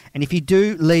show, and if you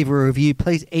do leave a review,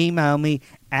 please email me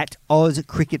at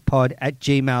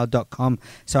ozcricketpod@gmail.com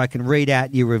so I can read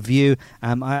out your review.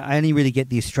 I only really get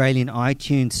the Australian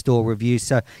iTunes store reviews,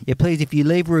 so please, if you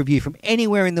leave a review from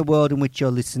anywhere in the world in which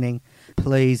you're listening,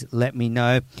 please let me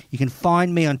know. You can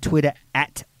find me on Twitter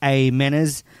at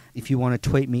 @amenas if you want to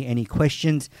tweet me any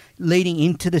questions. Leading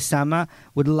into the summer,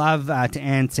 would love to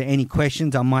answer any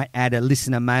questions. I might add a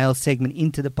listener mail segment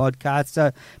into the podcast,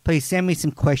 so please send me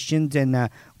some questions and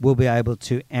we'll be able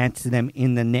to answer them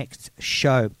in the next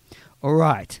show. All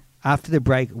right, after the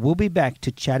break, we'll be back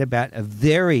to chat about a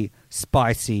very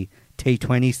spicy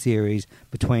T20 series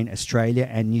between Australia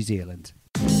and New Zealand.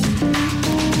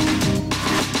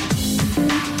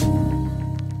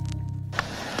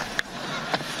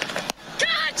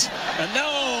 And no!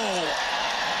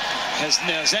 Has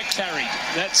that carried?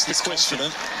 That's the question.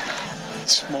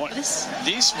 This might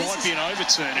be an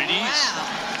overturn. It is.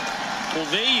 Well,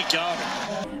 there you go.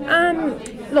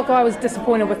 Look, I was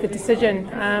disappointed with the decision.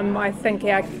 I think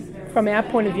from our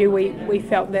point of view, we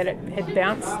felt that it had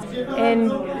bounced and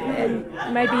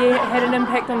maybe it had an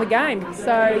impact on the game.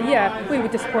 So, we were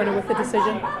disappointed with the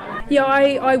decision. Yeah,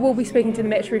 I will be speaking to the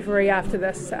match referee after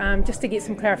this, just to get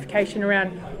some clarification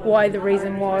around why the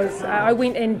reason was. I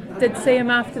went and did see him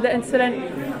after the incident,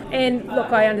 and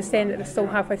look, I understand that they're still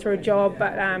halfway through a job,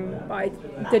 but I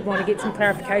did want to get some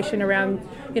clarification around,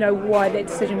 why that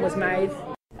decision was made.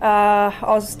 I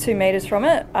was 2 metres from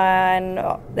it, and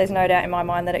there's no doubt in my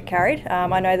mind that it carried.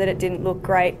 I know that it didn't look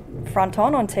great front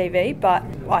on TV, but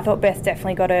I thought Beth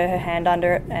definitely got her hand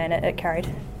under it, and it carried.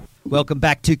 Welcome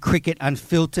back to Cricket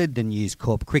Unfiltered, the News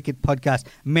Corp cricket podcast.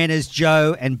 Menas,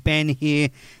 Joe and Ben here.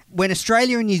 When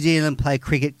Australia and New Zealand play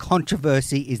cricket,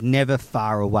 controversy is never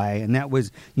far away, and that was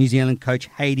New Zealand coach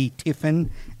Hayley Tiffin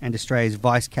and Australia's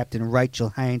vice-captain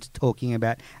Rachel Haynes talking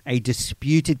about a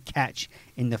disputed catch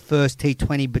in the first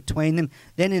T20 between them.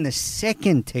 Then in the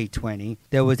second T20,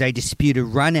 there was a disputed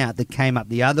run-out that came up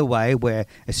the other way where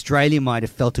Australia might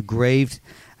have felt aggrieved.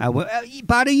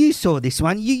 Barton, you saw this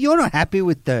one. You're not happy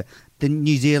with the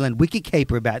New Zealand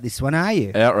wicketkeeper about this one, are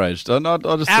you? Outraged. I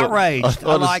just Outraged.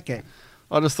 I like it.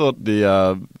 I just thought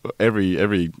the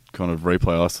every kind of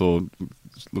replay I saw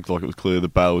looked like it was clear the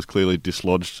bail was clearly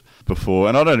dislodged before,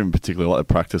 and I don't even particularly like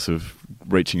the practice of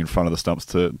reaching in front of the stumps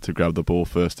to grab the ball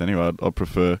first. Anyway, I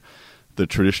prefer the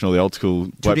traditional, the old school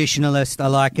traditionalist. I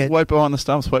like it. Wait behind the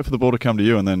stumps, wait for the ball to come to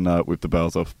you, and then whip the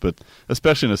bails off. But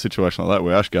especially in a situation like that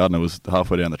where Ash Gardner was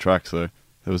halfway down the track, so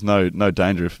there was no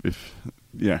danger if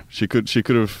she could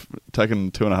have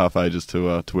taken 2.5 ages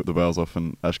to whip the bails off,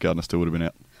 and Ash Gardner still would have been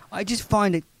out. I just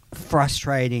find it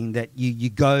frustrating that you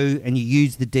go and you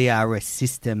use the DRS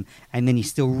system and then you're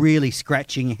still really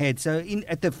scratching your head. So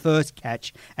at the first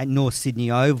catch at North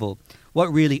Sydney Oval, what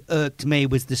really irked me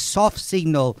was the soft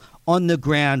signal on the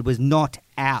ground was not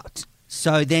out.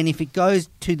 So then if it goes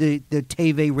to the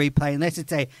TV replay, unless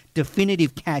it's a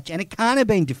definitive catch, and it can't have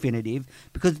been definitive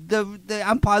because the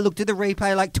umpire looked at the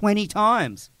replay like 20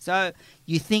 times. So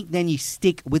you think then you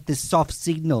stick with the soft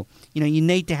signal. You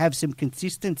need to have some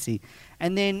consistency.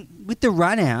 And then with the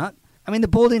run out, the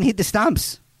ball didn't hit the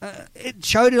stumps. It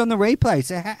showed it on the replay.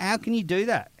 So how can you do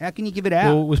that? How can you give it out?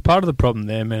 Well, was part of the problem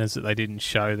there, man, is that they didn't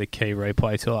show the key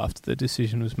replay till after the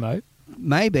decision was made?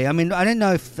 Maybe. I don't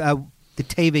know if the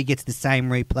TV gets the same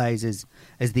replays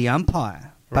as the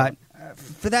umpire. Right. But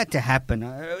for that to happen,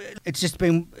 it's just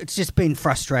been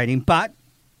frustrating. But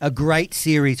a great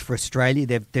series for Australia.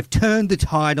 They've turned the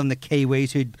tide on the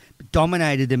Kiwis, who'd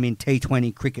dominated them in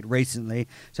T20 cricket recently.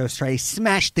 So Australia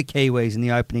smashed the Kiwis in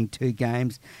the opening 2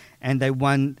 games, and they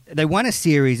won a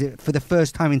series for the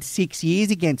first time in 6 years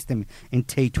against them in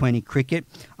T20 cricket.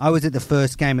 I was at the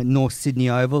first game at North Sydney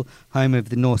Oval, home of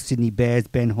the North Sydney Bears,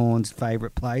 Ben Horne's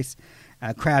favourite place.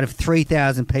 A crowd of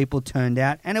 3,000 people turned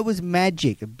out, and it was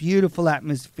magic, a beautiful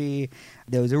atmosphere.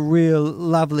 There was a real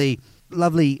lovely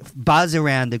buzz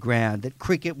around the ground that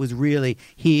cricket was really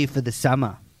here for the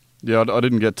summer. Yeah, I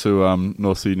didn't get to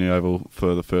North Sydney Oval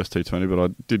for the first T20, but I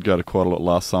did go to quite a lot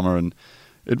last summer, and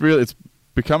it's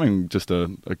becoming just a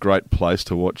great place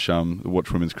to watch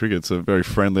women's cricket. It's a very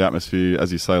friendly atmosphere,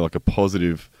 as you say, like a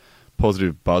positive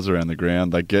buzz around the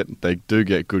ground. They do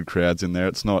get good crowds in there.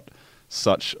 It's not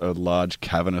such a large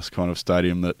cavernous kind of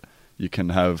stadium that you can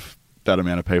have that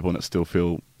amount of people and it still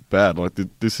feel bad. Like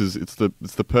it's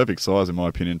the perfect size, in my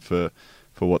opinion, for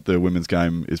what the women's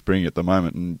game is bringing at the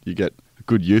moment, and you get a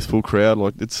good youthful crowd.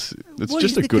 Like it's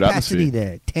just a good atmosphere. What is the capacity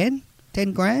there?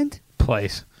 10 grand?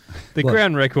 Please. The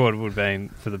ground record would have been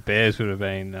for the Bears would have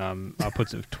been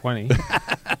upwards of 20,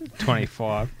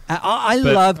 25. I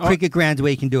love cricket grounds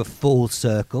where you can do a full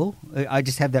circle. I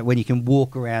just have that when you can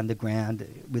walk around the ground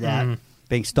without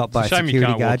being stopped by a security guard. Shame you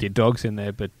can't walk your dogs in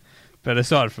there, but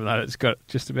aside from that, it's got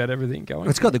just about everything going.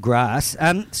 It's got the grass.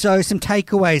 So some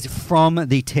takeaways from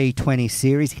the T20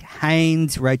 series.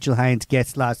 Rachel Haynes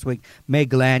guest last week,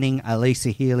 Meg Lanning,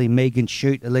 Alisa Healy, Megan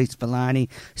Shute, Elise Villani,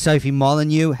 Sophie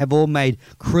Molyneux have all made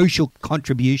crucial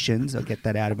contributions. I'll get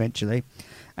that out eventually.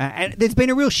 And there's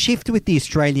been a real shift with the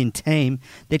Australian team.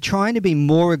 They're trying to be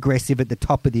more aggressive at the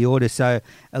top of the order. So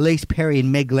Elise Perry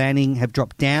and Meg Lanning have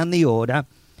dropped down the order,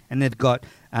 and they've got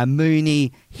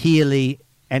Mooney, Healy,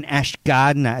 and Ash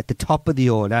Gardner at the top of the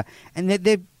order, and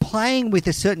they're playing with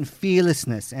a certain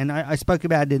fearlessness. And I spoke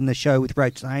about it in the show with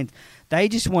Rachel Haynes. They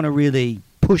just want to really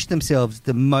push themselves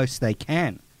the most they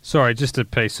can. Sorry, just a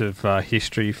piece of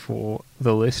history for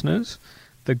the listeners.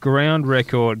 The ground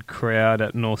record crowd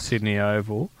at North Sydney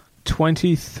Oval,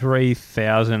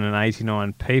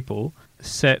 23,089 people,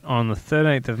 set on the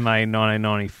 13th of May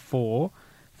 1994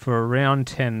 for a round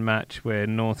 10 match where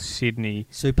North Sydney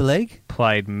Super League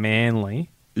played Manly.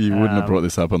 You wouldn't have brought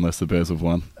this up unless the Bears have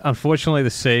won. Unfortunately, the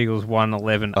Seagulls won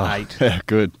 11-8. Oh, yeah,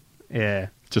 good. Yeah.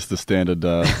 Just the standard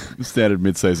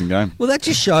mid-season game. Well, that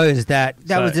just shows that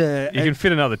was you can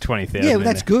fit another 20,000. Yeah, well,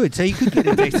 that's good. So you could get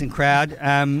a decent crowd.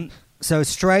 So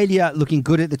Australia looking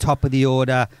good at the top of the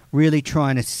order, really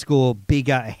trying to score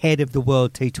bigger ahead of the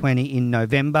World T20 in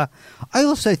November. I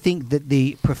also think that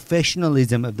the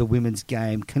professionalism of the women's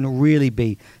game can really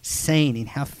be seen in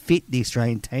how fit the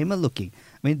Australian team are looking.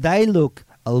 They look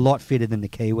a lot fitter than the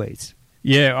Kiwis.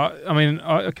 Yeah,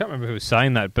 I can't remember who was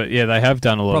saying that, but yeah, they have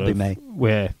done a lot. Probably me.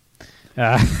 Where,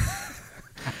 yeah,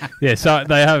 so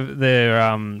they have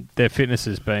their fitness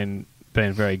has been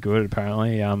very good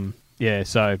apparently. Yeah,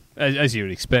 so as you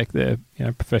would expect, they're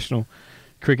professional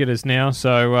cricketers now.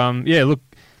 So look,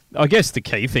 I guess the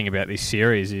key thing about this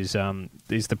series is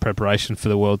the preparation for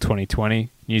the World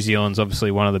 2020. New Zealand's obviously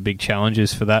one of the big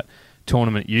challenges for that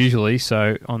tournament usually.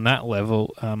 So on that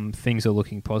level, things are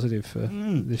looking positive for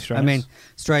the Australians. I mean,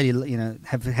 Australia,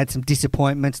 have had some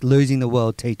disappointments, losing the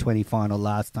World T20 final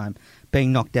last time,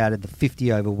 being knocked out of the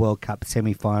 50-over World Cup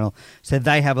semi-final. So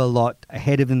they have a lot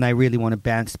ahead of them. They really want to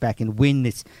bounce back and win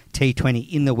this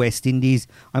T20 in the West Indies.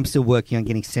 I'm still working on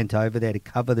getting sent over there to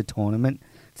cover the tournament.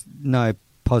 No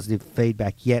positive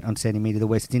feedback yet on sending me to the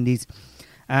West Indies.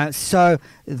 So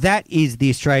that is the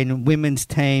Australian women's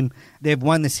team. They've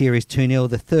won the series 2-0.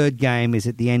 The third game is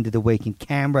at the end of the week in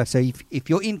Canberra. So if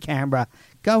you're in Canberra,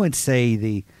 go and see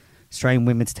the Australian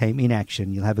women's team in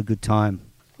action. You'll have a good time.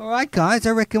 All right, guys,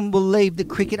 I reckon we'll leave the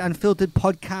Cricket Unfiltered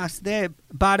podcast there.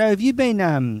 Barto, have you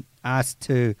been asked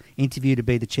to interview to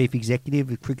be the chief executive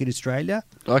of Cricket Australia?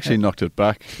 I actually knocked it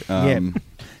back.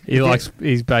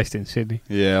 He's based in Sydney.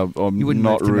 Yeah, I'm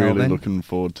not really looking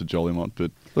forward to Jolimont, but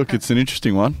look, it's an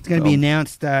interesting one. It's going to be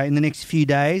announced in the next few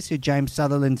days who James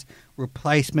Sutherland's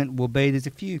replacement will be. There's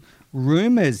a few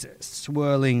rumours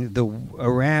swirling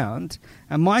around,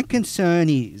 and my concern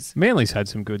is... Manly's had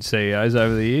some good CEOs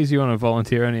over the years. You want to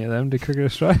volunteer any of them to Cricket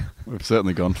Australia? We've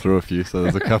certainly gone through a few, so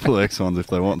there's a couple of ex-ones if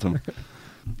they want them.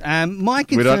 My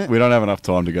concern... We don't have enough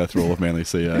time to go through all of Manly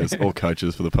CEOs or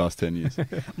coaches for the past 10 years.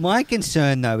 My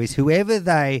concern, though, is whoever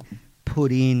they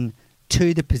put in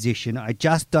to the position, I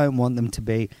just don't want them to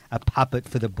be a puppet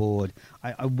for the board.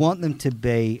 I want them to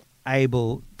be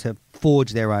able to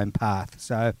forge their own path.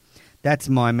 So that's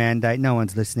my mandate. No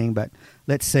one's listening, but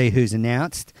let's see who's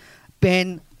announced.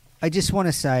 Ben, I just want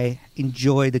to say,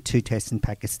 enjoy the 2 tests in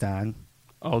Pakistan.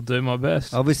 I'll do my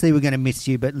best. Obviously, we're going to miss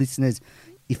you, but listeners,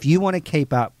 if you want to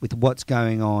keep up with what's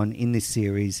going on in this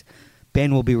series,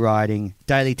 Ben will be writing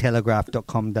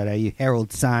dailytelegraph.com.au,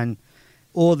 Herald Sun.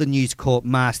 All the News Corp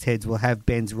mastheads will have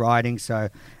Ben's writing, so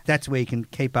that's where you can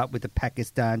keep up with the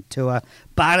Pakistan tour.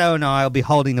 Barto and I will be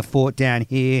holding the fort down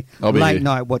here, late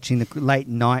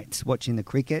nights watching the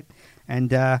cricket,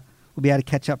 and we'll be able to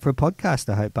catch up for a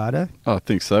podcast, I hope, Barto. I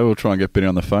think so. We'll try and get Benny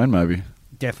on the phone, maybe.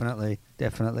 Definitely.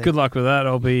 Good luck with that.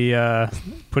 I'll be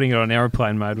putting it on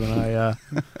aeroplane mode when I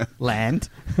land.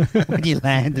 When you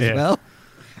land as well.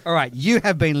 All right, you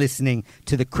have been listening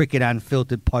to the Cricket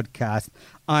Unfiltered podcast.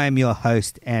 I am your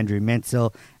host, Andrew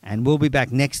Menczel, and we'll be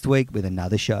back next week with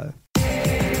another show.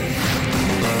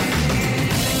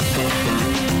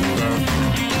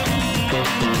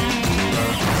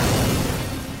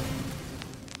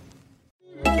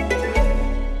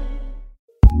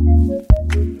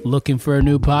 Looking for a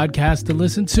new podcast to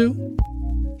listen to?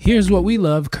 Here's what we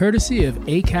love, courtesy of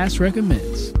Acast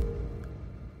Recommends.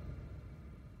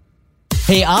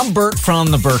 Hey, I'm Bert from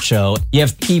The Bert Show. You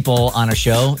have people on a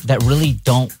show that really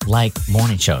don't like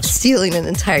morning shows. Stealing an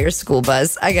entire school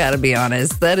bus, I gotta be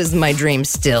honest, that is my dream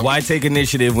still. Why take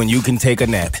initiative when you can take a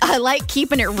nap? I like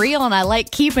keeping it real and I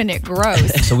like keeping it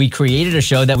gross. So we created a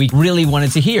show that we really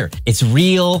wanted to hear. It's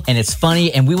real and it's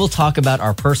funny, and we will talk about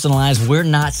our personal lives. We're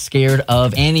not scared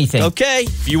of anything. Okay,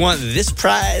 if you want this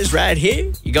prize right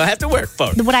here, you're gonna have to work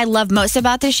for it. What I love most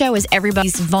about this show is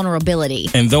everybody's vulnerability.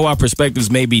 And though our perspectives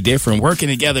may be different, working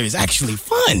together is actually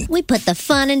fun. We put the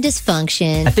fun in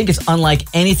dysfunction. I think it's unlike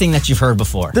anything that you've heard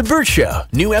before. The Bert Show.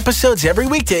 New episodes every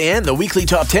weekday and the weekly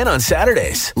top 10 on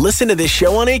Saturdays. Listen to this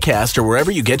show on Acast or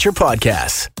wherever you get your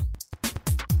podcasts.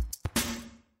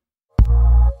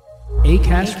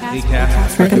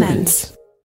 Acast recommends.